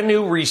 Brand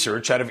new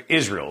research out of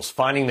Israel is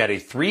finding that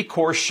a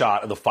 3-course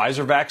shot of the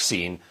Pfizer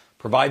vaccine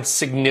provides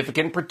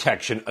significant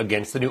protection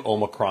against the new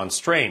Omicron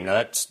strain. Now,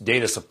 that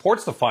data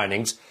supports the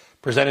findings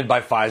presented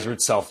by Pfizer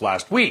itself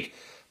last week.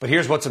 But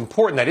here's what's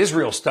important. That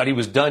Israel study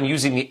was done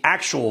using the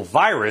actual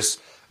virus,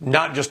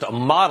 not just a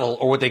model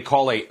or what they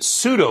call a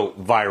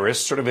pseudo-virus,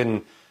 sort of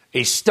in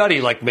a study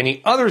like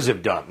many others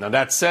have done. Now,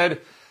 that said,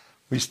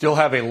 we still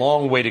have a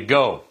long way to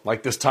go.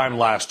 Like this time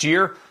last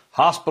year,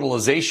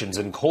 hospitalizations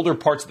in colder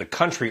parts of the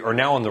country are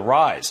now on the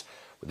rise,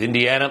 with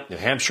Indiana, New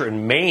Hampshire,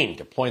 and Maine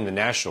deploying the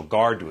National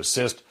Guard to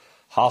assist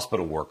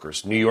hospital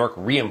workers. New York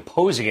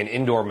reimposing an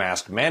indoor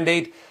mask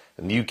mandate,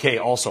 and the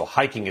UK also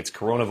hiking its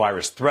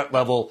coronavirus threat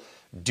level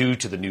due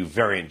to the new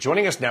variant.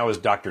 Joining us now is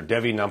Dr.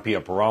 Devi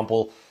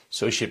Nampiaparampil,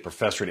 Associate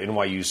Professor at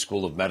NYU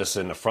School of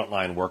Medicine, a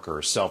frontline worker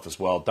herself as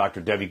well. Dr.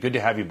 Devi, good to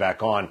have you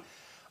back on.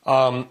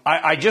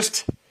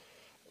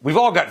 We've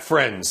all got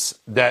friends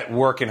that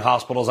work in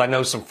hospitals. I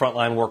know some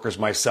frontline workers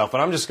myself,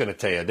 and I'm just going to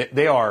tell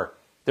you,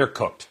 they're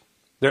cooked.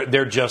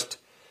 They're just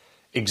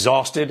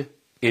exhausted.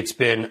 It's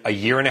been a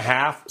year and a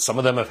half. Some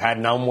of them have had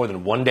no more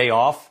than 1 day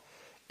off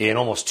in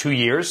almost 2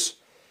 years.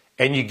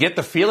 And you get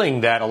the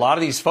feeling that a lot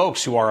of these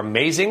folks who are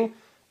amazing,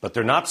 but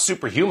they're not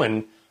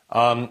superhuman,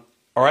 are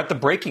at the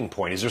breaking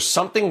point. Is there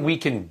something we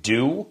can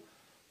do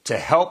to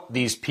help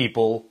these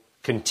people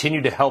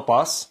continue to help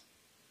us?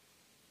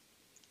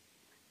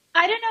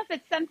 I don't know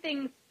if it's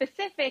something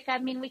specific. I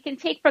mean, we can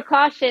take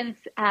precautions.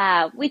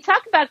 We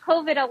talk about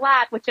COVID a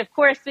lot, which, of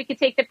course, we could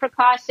take the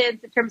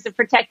precautions in terms of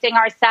protecting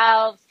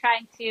ourselves,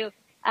 trying to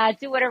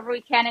do whatever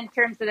we can in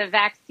terms of the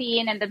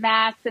vaccine and the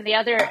masks and the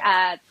other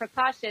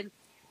precautions.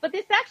 But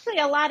there's actually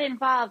a lot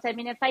involved. I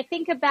mean, if I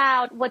think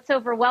about what's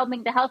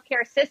overwhelming the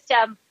healthcare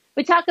system,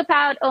 we talk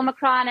about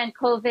Omicron and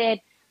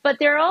COVID, but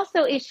there are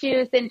also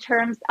issues in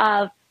terms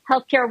of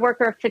healthcare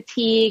worker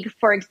fatigue.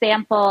 For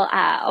example,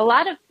 a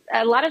lot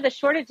of the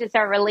shortages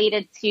are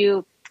related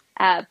to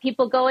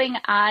people going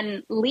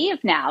on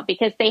leave now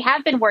because they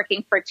have been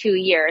working for 2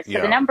 years. So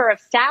the number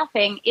of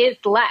staffing is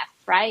less,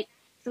 right?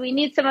 So we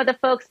need some of the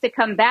folks to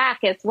come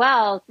back as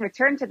well,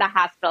 return to the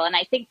hospital. And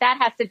I think that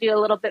has to do a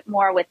little bit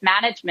more with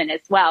management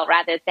as well,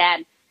 rather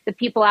than the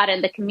people out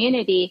in the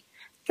community.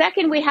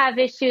 Second, we have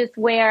issues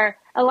where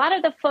a lot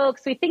of the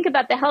folks, we think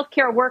about the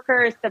healthcare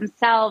workers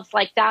themselves,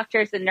 like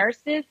doctors and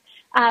nurses,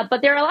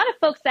 but there are a lot of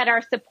folks that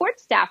are support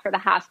staff for the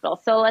hospital.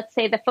 So let's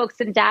say the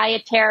folks in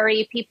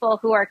dietary, people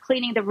who are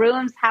cleaning the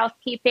rooms,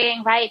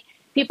 housekeeping, right?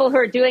 People who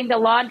are doing the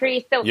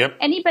laundry. So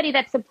anybody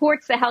that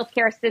supports the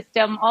healthcare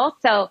system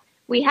also,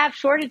 we have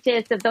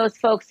shortages of those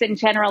folks in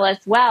general as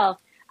well.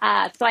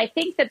 So I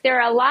think that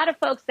there are a lot of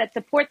folks that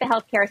support the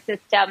healthcare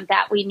system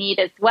that we need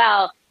as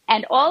well.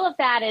 And all of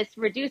that is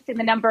reducing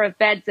the number of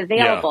beds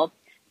available.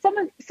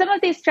 Yeah. Some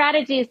of these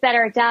strategies that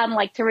are done,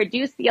 like to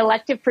reduce the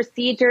elective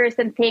procedures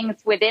and things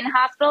within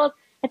hospitals,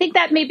 I think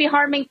that may be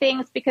harming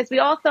things because we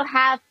also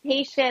have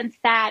patients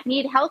that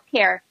need health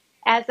care.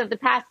 As of the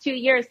past 2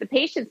 years, the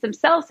patients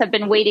themselves have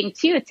been waiting,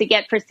 too, to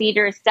get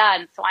procedures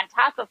done. So on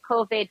top of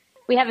COVID,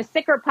 we have a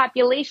sicker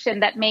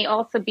population that may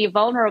also be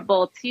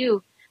vulnerable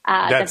to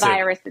the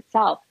virus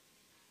itself.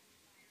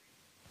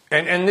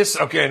 And this,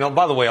 okay, and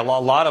by the way, a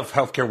lot of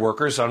healthcare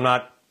workers, I'm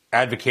not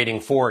advocating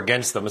for or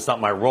against them. It's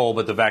not my role,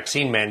 but the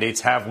vaccine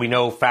mandates have, we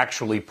know,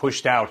 factually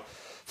pushed out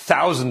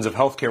thousands of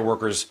healthcare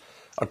workers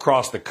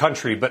across the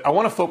country. But I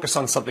want to focus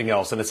on something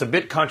else, and it's a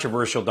bit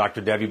controversial,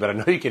 Dr. Devi, but I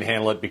know you can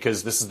handle it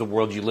because this is the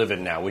world you live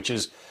in now, which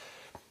is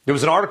there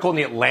was an article in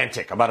The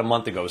Atlantic about a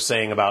month ago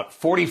saying about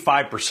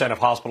 45% of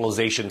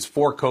hospitalizations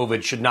for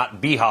COVID should not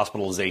be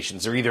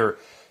hospitalizations. They're either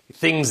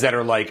things that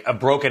are like a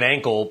broken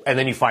ankle and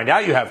then you find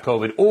out you have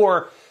COVID,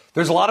 or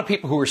there's a lot of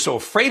people who are so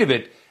afraid of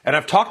it, and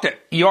I've talked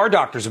to ER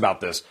doctors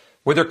about this,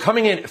 where they're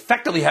coming in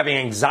effectively having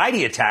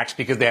anxiety attacks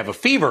because they have a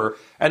fever,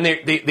 and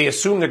they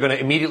assume they're going to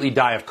immediately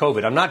die of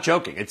COVID. I'm not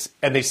joking.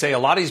 And they say a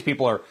lot of these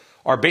people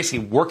are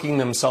basically working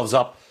themselves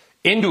up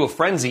into a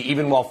frenzy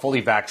even while fully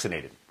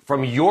vaccinated.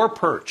 From your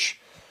perch,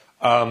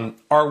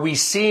 are we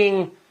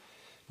seeing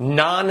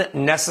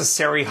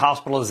non-necessary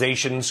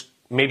hospitalizations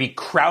maybe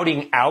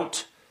crowding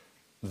out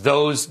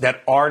those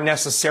that are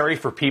necessary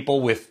for people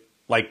with,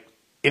 like,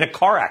 in a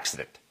car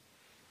accident?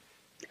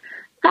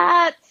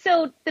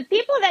 So the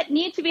people that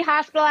need to be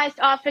hospitalized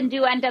often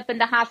do end up in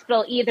the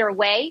hospital either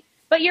way.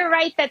 But you're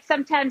right that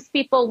sometimes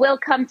people will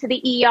come to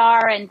the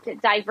ER and to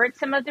divert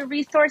some of the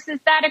resources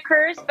that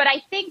occurs. But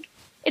I think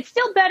it's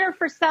still better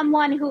for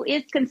someone who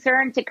is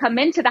concerned to come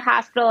into the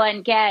hospital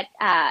and get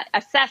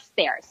assessed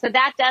there. So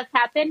that does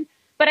happen.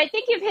 But I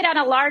think you've hit on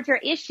a larger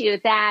issue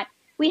that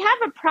we have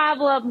a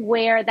problem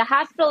where the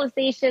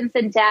hospitalizations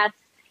and deaths,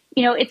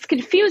 it's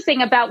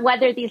confusing about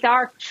whether these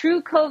are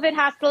true COVID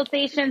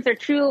hospitalizations or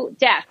true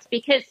deaths.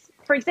 Because,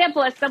 for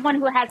example, as someone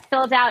who has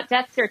filled out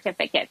death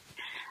certificates,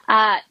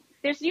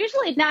 there's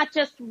usually not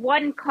just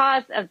one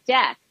cause of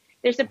death.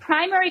 There's a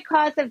primary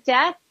cause of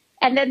death,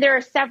 and then there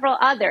are several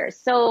others.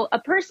 So a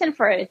person,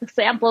 for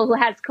example, who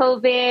has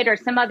COVID or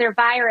some other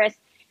virus,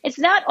 it's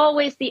not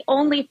always the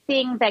only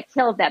thing that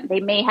killed them.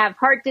 They may have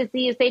heart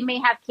disease, they may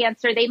have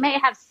cancer, they may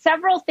have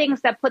several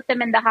things that put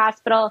them in the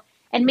hospital,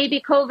 and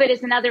maybe COVID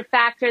is another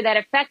factor that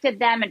affected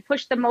them and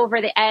pushed them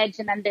over the edge,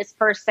 and then this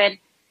person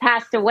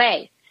passed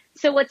away.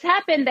 So what's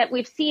happened that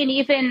we've seen,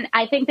 even,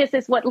 I think this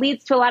is what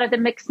leads to a lot of the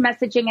mixed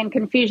messaging and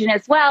confusion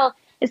as well,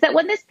 is that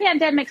when this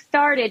pandemic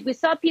started, we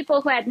saw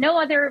people who had no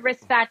other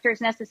risk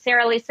factors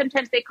necessarily.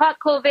 Sometimes they caught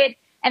COVID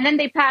and then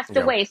they passed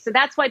away. So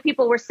that's why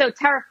people were so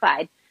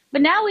terrified.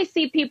 But now we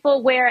see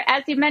people where,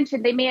 as you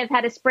mentioned, they may have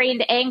had a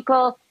sprained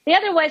ankle. They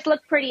otherwise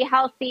look pretty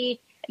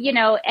healthy,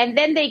 and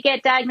then they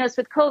get diagnosed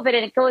with COVID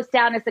and it goes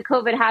down as a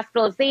COVID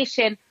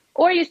hospitalization.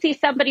 Or you see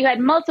somebody who had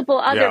multiple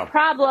other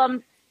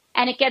problems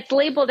and it gets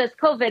labeled as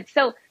COVID.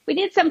 So we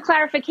need some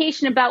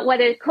clarification about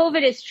whether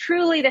COVID is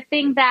truly the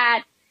thing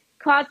that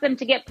caused them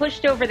to get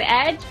pushed over the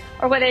edge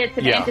or whether it's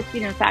an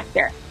antecedent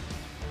factor.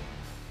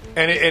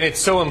 And it's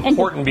so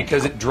important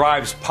because it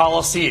drives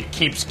policy. It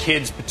keeps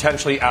kids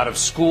potentially out of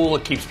school.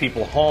 It keeps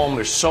people home.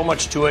 There's so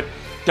much to it.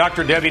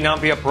 Dr. Debbie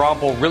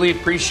Nambiaparampil, really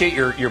appreciate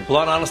your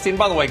blunt honesty. And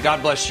by the way,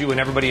 God bless you and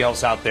everybody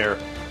else out there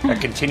that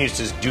continues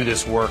to do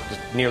this work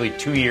nearly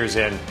 2 years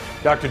in.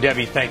 Dr.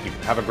 Debbie, thank you.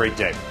 Have a great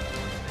day.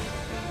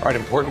 All right,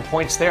 important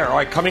points there. All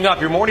right, coming up,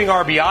 your morning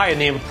RBI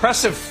and the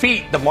impressive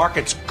feat the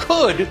markets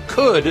could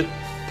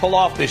pull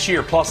off this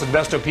year. Plus,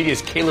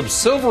 Investopedia's Caleb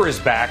Silver is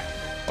back.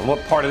 On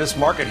what part of this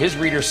market his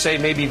readers say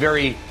may be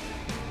very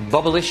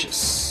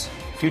bubblicious.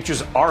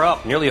 Futures are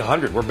up nearly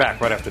 100. We're back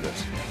right after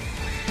this.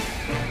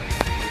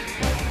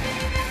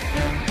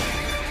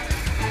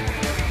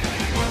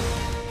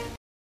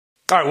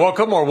 All right,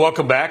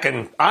 welcome back,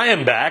 and I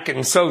am back,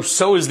 and so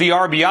is the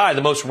RBI,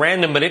 the most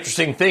random but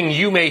interesting thing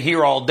you may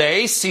hear all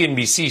day,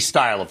 CNBC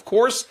style, of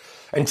course.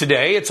 And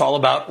today it's all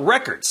about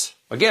records.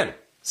 Again,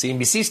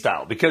 CNBC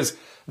style, because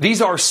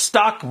these are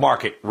stock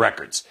market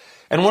records.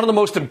 And one of the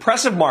most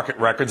impressive market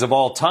records of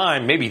all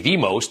time, maybe the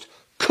most,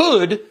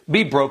 could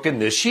be broken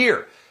this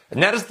year.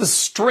 And that is the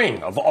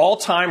string of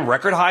all-time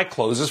record high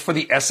closes for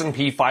the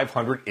S&P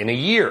 500 in a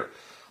year.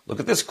 Look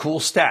at this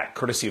cool stat,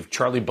 courtesy of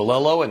Charlie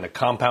Bolello and the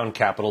Compound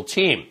Capital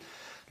team.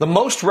 The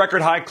most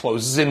record high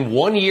closes in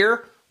 1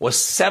 year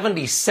was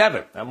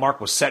 77. That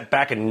mark was set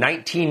back in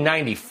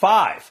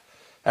 1995.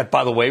 That,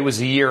 by the way, was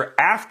a year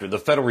after the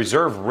Federal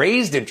Reserve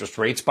raised interest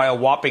rates by a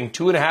whopping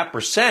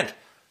 2.5%.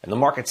 And the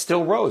market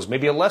still rose,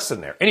 maybe a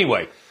lesson there.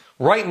 Anyway,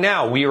 right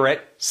now we are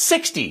at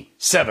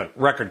 67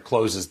 record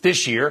closes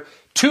this year,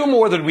 2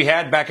 more than we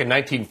had back in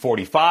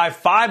 1945,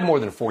 5 more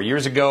than 4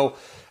 years ago,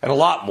 and a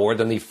lot more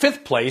than the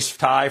 5th place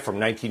tie from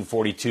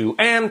 1942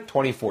 and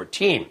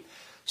 2014.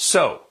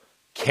 So,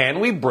 can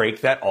we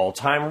break that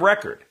all-time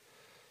record?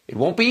 It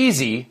won't be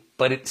easy,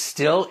 but it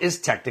still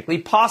is technically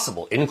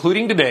possible.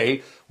 Including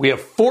today, we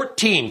have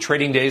 14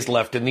 trading days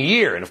left in the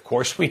year. And of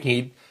course, we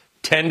need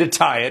 10 to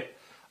tie it,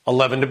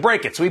 11 to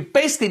break it. So we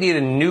basically need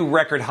a new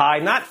record high,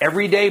 not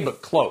every day,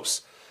 but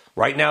close.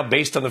 Right now,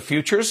 based on the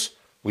futures,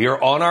 we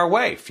are on our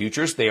way.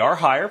 Futures, they are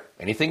higher.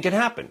 Anything can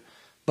happen.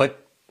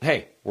 But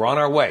hey, we're on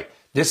our way.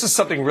 This is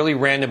something really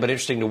random but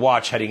interesting to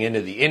watch heading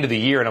into the end of the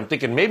year. And I'm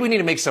thinking maybe we need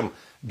to make some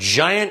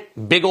giant,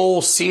 big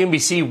old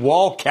CNBC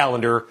wall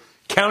calendar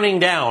counting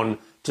down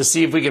to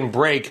see if we can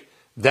break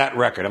that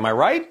record. Am I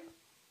right?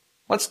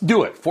 Let's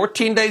do it.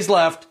 14 days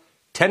left,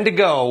 10 to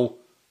go,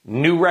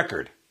 new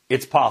record.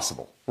 It's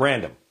possible.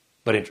 Random,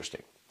 but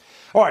interesting.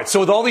 All right,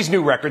 so with all these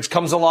new records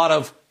comes a lot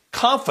of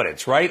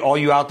confidence, right? All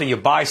you out there, you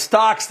buy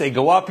stocks, they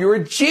go up, you're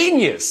a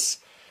genius.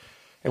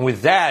 And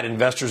with that,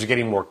 investors are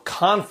getting more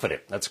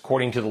confident. That's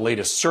according to the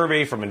latest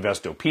survey from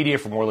Investopedia.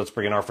 For more, let's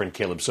bring in our friend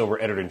Caleb Silver,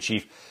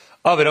 editor-in-chief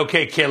of it.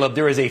 Okay, Caleb,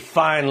 there is a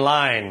fine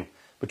line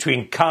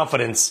between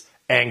confidence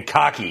and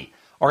cocky.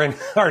 Are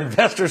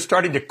investors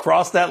starting to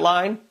cross that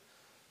line?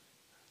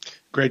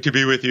 Great to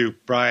be with you,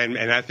 Brian.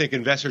 And I think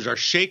investors are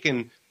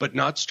shaken but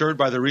not stirred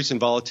by the recent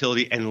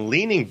volatility and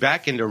leaning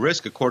back into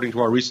risk, according to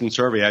our recent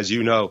survey. As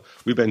you know,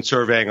 we've been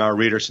surveying our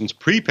readers since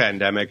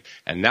pre-pandemic,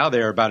 and now they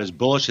are about as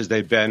bullish as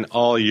they've been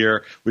all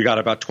year. We got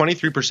about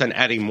 23%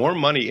 adding more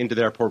money into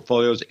their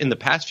portfolios in the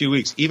past few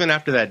weeks, even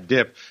after that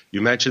dip. You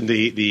mentioned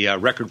the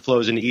record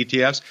flows in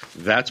ETFs.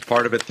 That's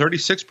part of it.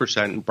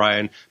 36%,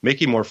 Brian,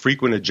 making more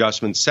frequent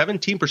adjustments.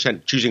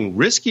 17% choosing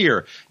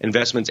riskier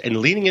investments and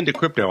leaning into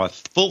crypto. A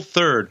full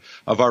third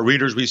of our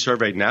readers we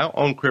surveyed now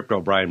own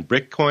crypto, Brian.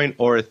 Bitcoin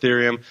or their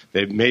Ethereum.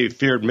 They may have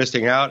feared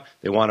missing out.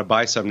 They want to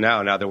buy some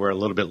now. Now that we're a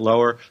little bit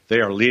lower, they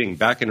are leading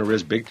back into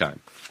risk big time.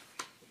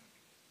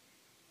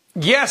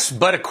 Yes,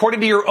 but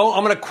according to your own,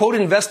 I'm going to quote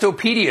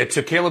Investopedia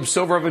to Caleb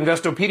Silver of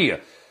Investopedia.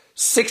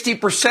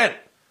 60%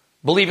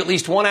 believe at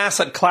least one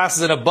asset class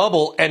is in a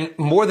bubble, and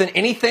more than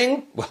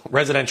anything, well,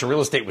 residential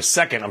real estate was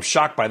second. I'm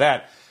shocked by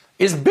that.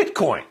 Is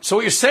Bitcoin. So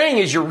what you're saying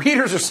is your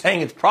readers are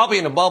saying it's probably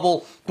in a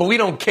bubble, but we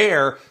don't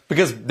care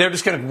because they're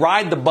just going to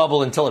ride the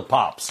bubble until it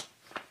pops.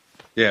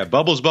 Yeah,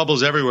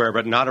 bubbles everywhere,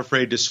 but not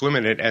afraid to swim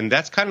in it. And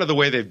that's kind of the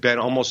way they've been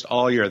almost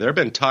all year. There have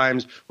been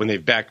times when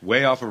they've backed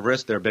way off of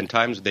risk. There have been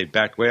times when they've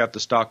backed way off the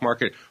stock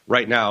market.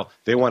 Right now,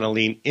 they want to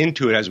lean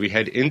into it as we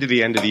head into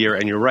the end of the year.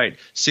 And you're right,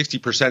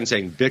 60%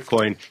 saying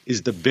Bitcoin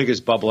is the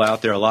biggest bubble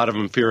out there. A lot of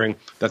them fearing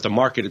that the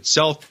market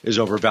itself is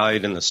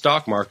overvalued in the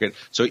stock market.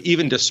 So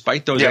even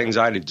despite those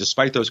anxieties,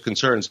 despite those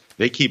concerns,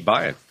 they keep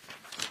buying.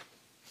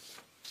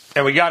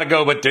 And we got to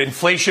go, but the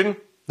inflation,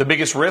 the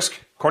biggest risk,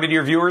 according to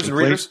your viewers and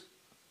readers?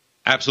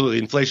 Absolutely.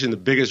 Inflation, the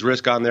biggest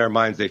risk on their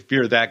minds. They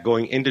fear that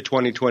going into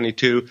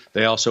 2022.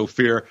 They also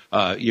fear,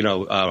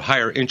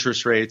 higher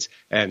interest rates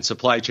and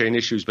supply chain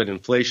issues. But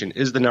inflation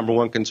is the number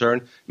one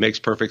concern. Makes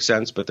perfect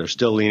sense, but they're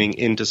still leaning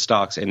into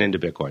stocks and into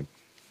Bitcoin.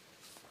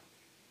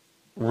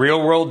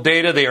 Real world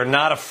data. They are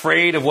not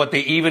afraid of what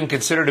they even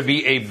consider to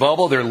be a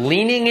bubble. They're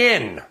leaning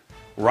in.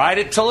 Ride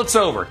it till it's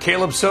over.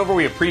 Caleb Silver,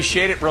 we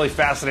appreciate it. Really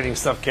fascinating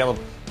stuff, Caleb.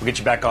 We'll get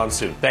you back on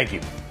soon. Thank you.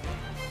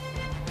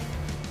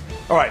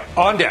 All right,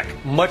 on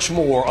deck, much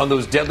more on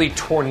those deadly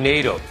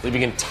tornadoes,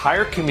 leaving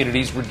entire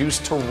communities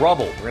reduced to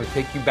rubble. We're going to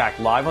take you back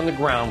live on the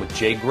ground with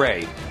Jay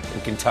Gray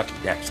in Kentucky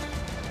next.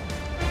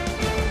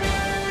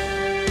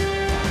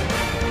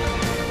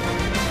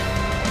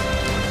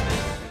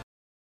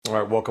 All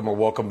right,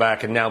 welcome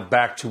back. And now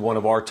back to one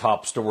of our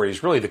top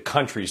stories, really the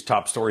country's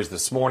top stories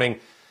this morning.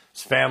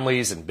 It's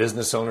families and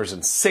business owners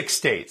in 6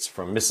 states,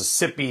 from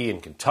Mississippi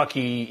and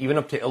Kentucky, even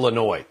up to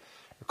Illinois,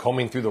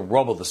 combing through the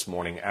rubble this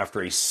morning after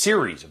a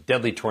series of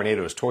deadly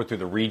tornadoes tore through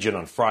the region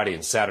on Friday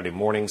and Saturday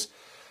mornings.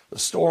 The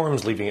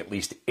storms leaving at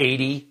least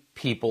 80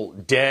 people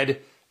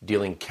dead,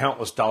 dealing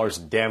countless dollars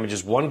in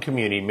damages. One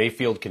community,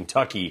 Mayfield,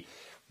 Kentucky,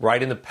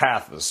 right in the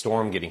path of the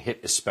storm, getting hit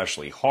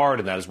especially hard,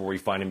 and that is where we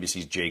find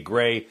NBC's Jay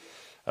Gray.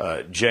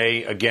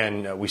 Jay,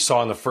 again, we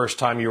saw in the first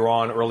time you were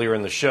on earlier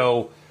in the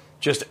show,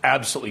 just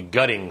absolutely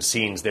gutting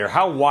scenes there.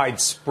 How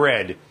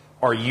widespread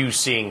are you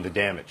seeing the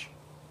damage?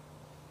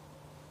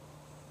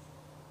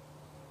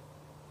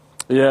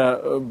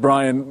 Yeah,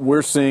 Brian,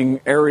 we're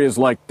seeing areas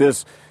like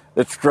this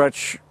that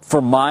stretch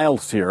for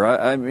miles here.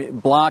 I mean,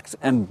 blocks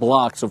and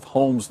blocks of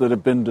homes that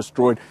have been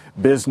destroyed,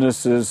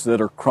 businesses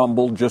that are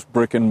crumbled, just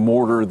brick and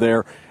mortar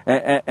there,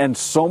 and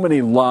so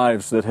many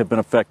lives that have been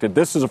affected.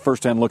 This is a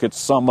first-hand look at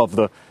some of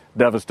the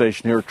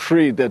devastation here. A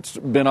tree that's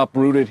been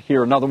uprooted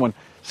here, another one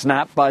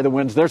snapped by the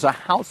winds. There's a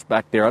house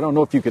back there. I don't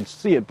know if you can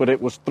see it, but it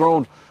was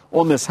thrown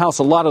on this house.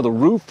 A lot of the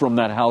roof from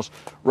that house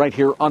right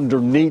here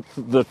underneath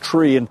the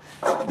tree. And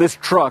this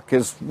truck,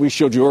 as we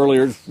showed you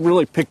earlier, is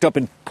really picked up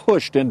and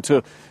pushed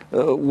into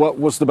what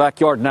was the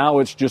backyard. Now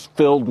it's just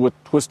filled with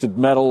twisted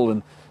metal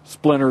and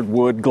splintered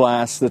wood,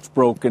 glass that's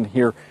broken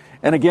here.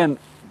 And again,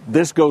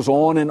 this goes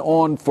on and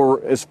on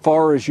for as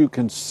far as you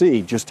can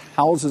see. Just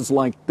houses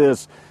like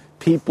this,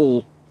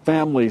 people,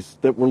 families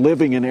that were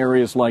living in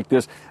areas like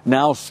this,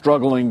 now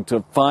struggling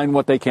to find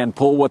what they can,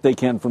 pull what they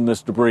can from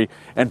this debris,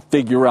 and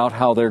figure out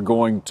how they're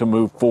going to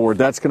move forward.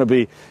 That's going to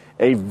be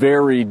a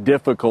very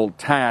difficult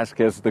task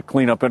as the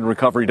cleanup and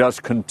recovery does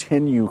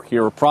continue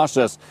here, a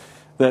process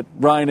that,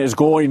 Brian, is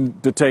going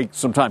to take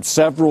some time,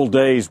 several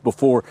days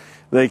before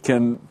they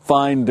can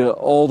find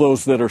all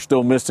those that are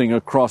still missing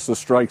across the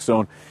strike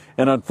zone.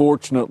 And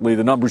unfortunately,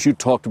 the numbers you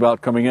talked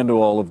about coming into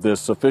all of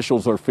this,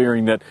 officials are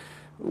fearing that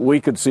we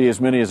could see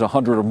as many as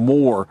 100 or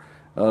more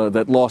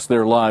that lost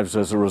their lives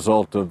as a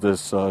result of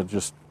this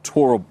just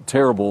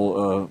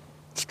terrible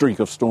streak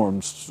of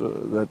storms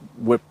that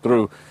whipped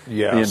through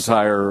the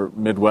entire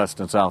Midwest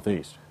and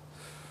Southeast.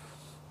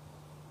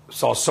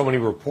 Saw so many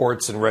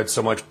reports and read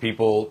so much,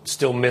 people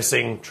still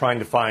missing, trying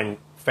to find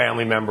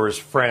family members,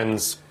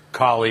 friends,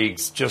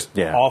 colleagues, just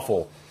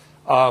awful.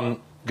 Going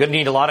to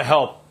need a lot of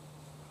help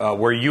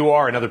where you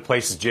are and other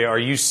places, Jay. Are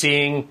you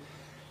seeing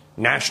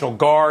National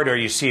Guard? Are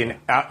you seeing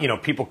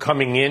people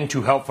coming in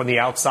to help from the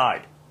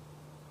outside?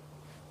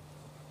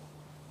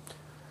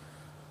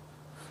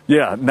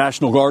 Yeah,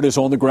 National Guard is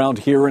on the ground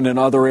here and in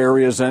other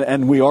areas,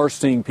 and we are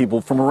seeing people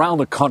from around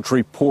the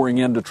country pouring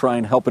in to try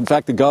and help. In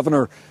fact, the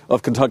governor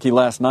of Kentucky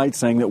last night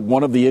saying that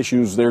one of the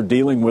issues they're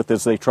dealing with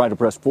as they try to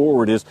press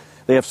forward is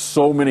they have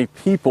so many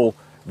people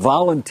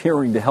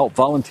volunteering to help,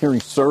 volunteering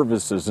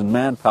services and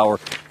manpower,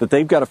 that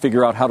they've got to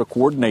figure out how to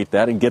coordinate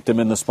that and get them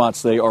in the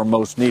spots they are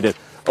most needed.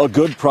 A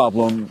good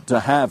problem to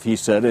have, he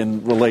said,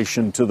 in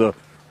relation to the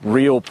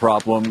real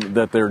problem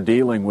that they're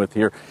dealing with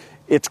here.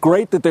 It's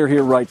great that they're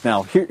here right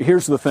now.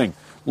 Here's the thing.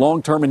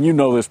 Long term, and you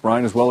know this,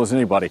 Brian, as well as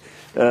anybody,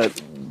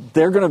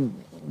 they're going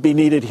to be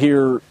needed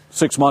here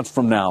 6 months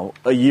from now,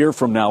 a year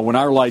from now, when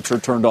our lights are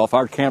turned off,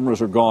 our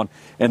cameras are gone,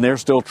 and they're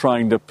still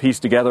trying to piece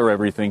together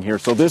everything here.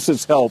 So this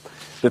is help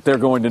that they're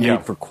going to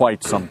need for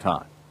quite some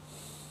time.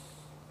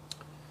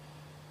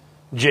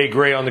 Jay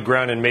Gray on the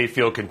ground in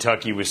Mayfield,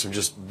 Kentucky, with some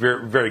just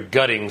very, very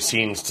gutting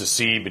scenes to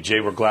see. But, Jay,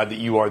 we're glad that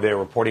you are there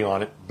reporting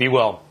on it. Be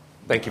well.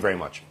 Thank you very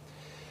much.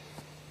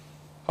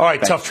 All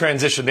right, tough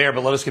transition there,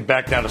 but let us get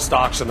back down to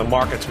stocks and the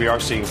markets. We are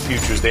seeing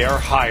futures. They are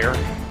higher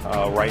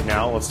right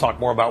now. Let's talk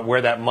more about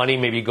where that money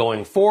may be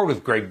going forward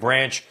with Greg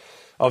Branch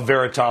of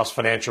Veritas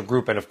Financial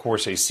Group and, of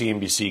course, a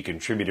CNBC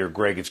contributor.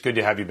 Greg, it's good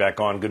to have you back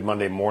on. Good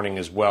Monday morning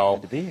as well.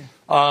 Good to be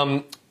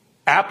here.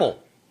 Apple,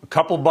 a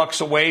couple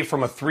bucks away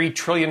from a $3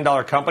 trillion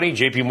company.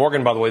 JP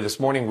Morgan, by the way, this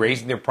morning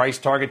raising their price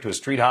target to a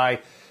street high,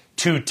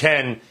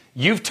 $210.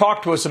 You've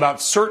talked to us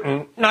about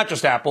certain, not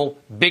just Apple,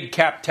 big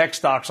cap tech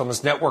stocks on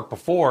this network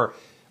before.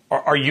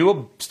 Are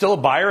you still a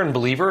buyer and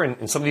believer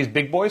in some of these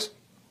big boys?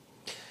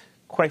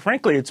 Quite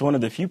frankly, it's one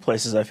of the few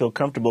places I feel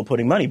comfortable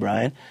putting money,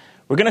 Brian.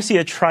 We're going to see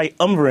a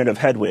triumvirate of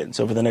headwinds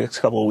over the next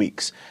couple of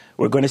weeks.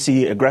 We're going to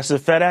see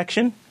aggressive Fed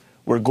action.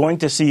 We're going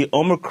to see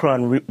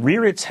Omicron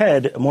rear its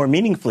head more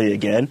meaningfully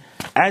again,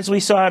 as we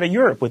saw out of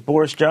Europe with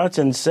Boris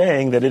Johnson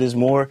saying that it is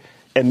more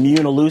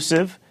immune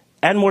elusive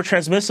and more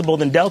transmissible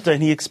than Delta,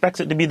 and he expects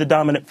it to be the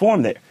dominant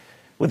form there.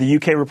 With the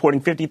UK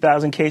reporting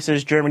 50,000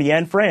 cases, Germany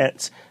and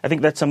France, I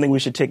think that's something we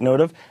should take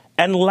note of.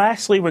 And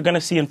lastly, we're going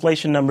to see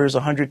inflation numbers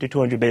 100 to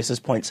 200 basis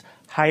points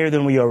higher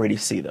than we already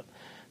see them.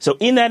 So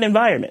in that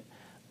environment,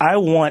 I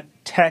want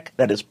tech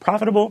that is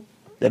profitable,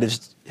 that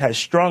has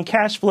strong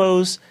cash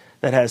flows,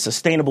 that has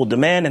sustainable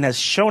demand, and has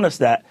shown us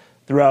that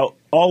throughout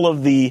all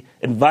of the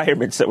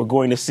environments that we're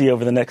going to see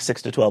over the next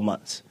 6 to 12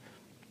 months.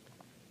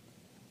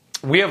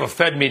 We have a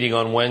Fed meeting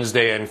on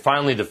Wednesday, and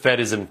finally the Fed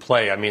is in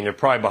play. I mean, they're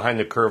probably behind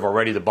the curve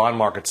already. The bond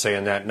market's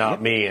saying that,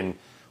 not me. And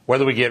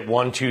whether we get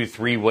 1, 2,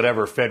 3,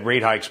 whatever Fed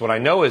rate hikes, what I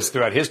know is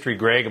throughout history,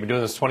 Greg, I've been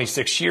doing this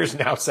 26 years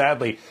now,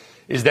 sadly,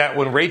 is that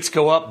when rates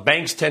go up,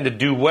 banks tend to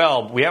do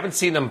well. We haven't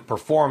seen them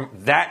perform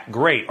that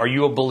great. Are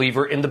you a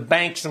believer in the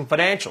banks and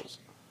financials?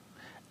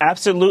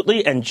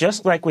 Absolutely. And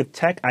just like with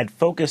tech, I'd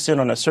focus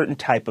in on a certain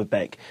type of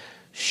bank.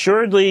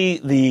 Surely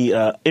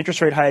the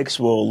interest rate hikes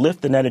will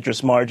lift the net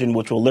interest margin,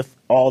 which will lift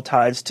all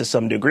tides to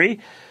some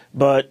degree.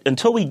 But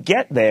until we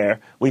get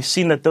there, we've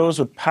seen that those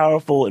with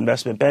powerful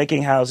investment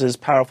banking houses,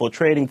 powerful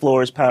trading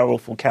floors,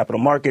 powerful capital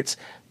markets,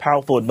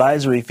 powerful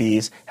advisory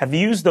fees have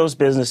used those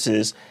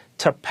businesses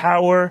to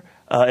power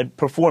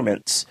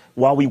performance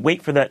while we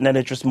wait for that net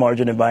interest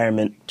margin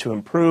environment to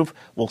improve.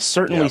 We'll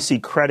certainly see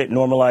credit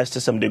normalize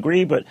to some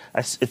degree, but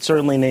it's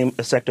certainly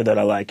a sector that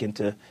I like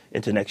into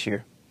next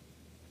year.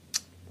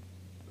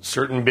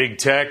 Certain big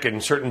tech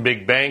and certain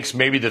big banks,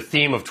 maybe the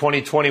theme of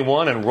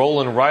 2021 and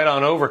rolling right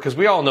on over, because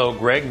we all know,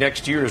 Greg,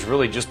 next year is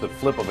really just the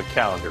flip of a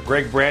calendar.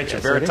 Greg Branch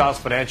of Veritas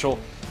Financial.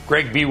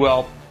 Greg, be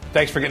well.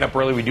 Thanks for getting up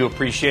early. We do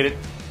appreciate it.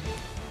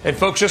 And,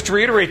 folks, just to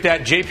reiterate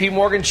that, J.P.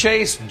 Morgan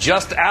Chase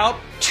just out,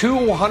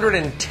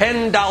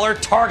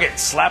 $210 target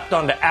slapped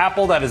onto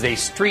Apple. That is a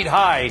street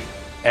high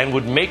and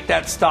would make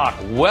that stock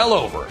well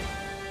over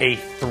a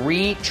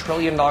 $3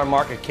 trillion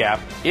market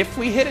cap if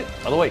we hit it.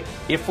 By the way,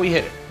 if we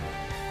hit it.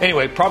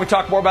 Anyway, probably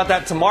talk more about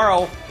that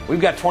tomorrow. We've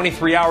got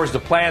 23 hours to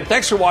plan.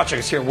 Thanks for watching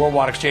us here at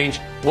Worldwide Exchange.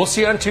 We'll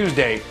see you on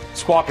Tuesday.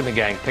 Squawk and the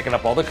gang picking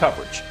up all the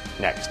coverage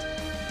next.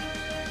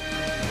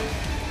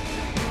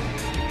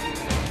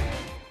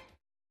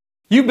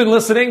 You've been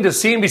listening to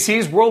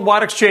CNBC's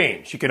Worldwide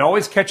Exchange. You can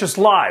always catch us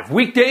live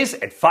weekdays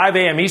at 5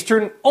 a.m.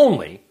 Eastern,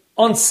 only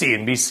on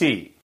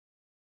CNBC.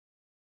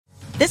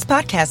 This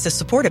podcast is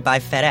supported by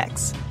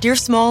FedEx. Dear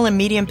small and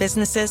medium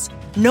businesses,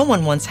 no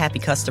one wants happy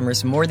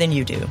customers more than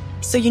you do.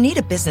 So you need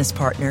a business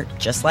partner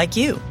just like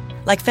you.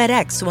 Like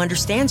FedEx, who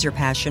understands your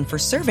passion for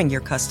serving your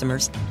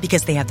customers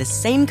because they have the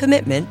same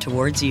commitment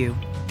towards you.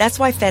 That's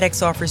why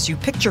FedEx offers you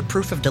picture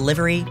proof of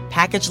delivery,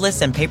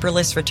 packageless and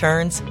paperless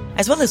returns,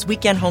 as well as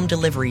weekend home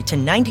delivery to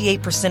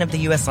 98% of the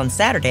U.S. on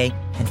Saturday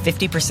and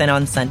 50%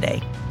 on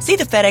Sunday. See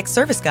the FedEx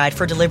service guide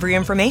for delivery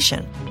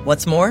information.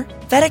 What's more,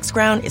 FedEx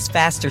Ground is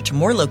faster to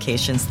more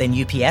locations than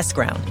UPS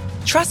Ground.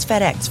 Trust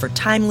FedEx for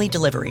timely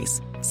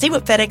deliveries. See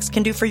what FedEx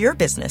can do for your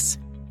business.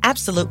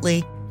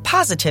 Absolutely,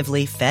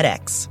 positively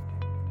FedEx.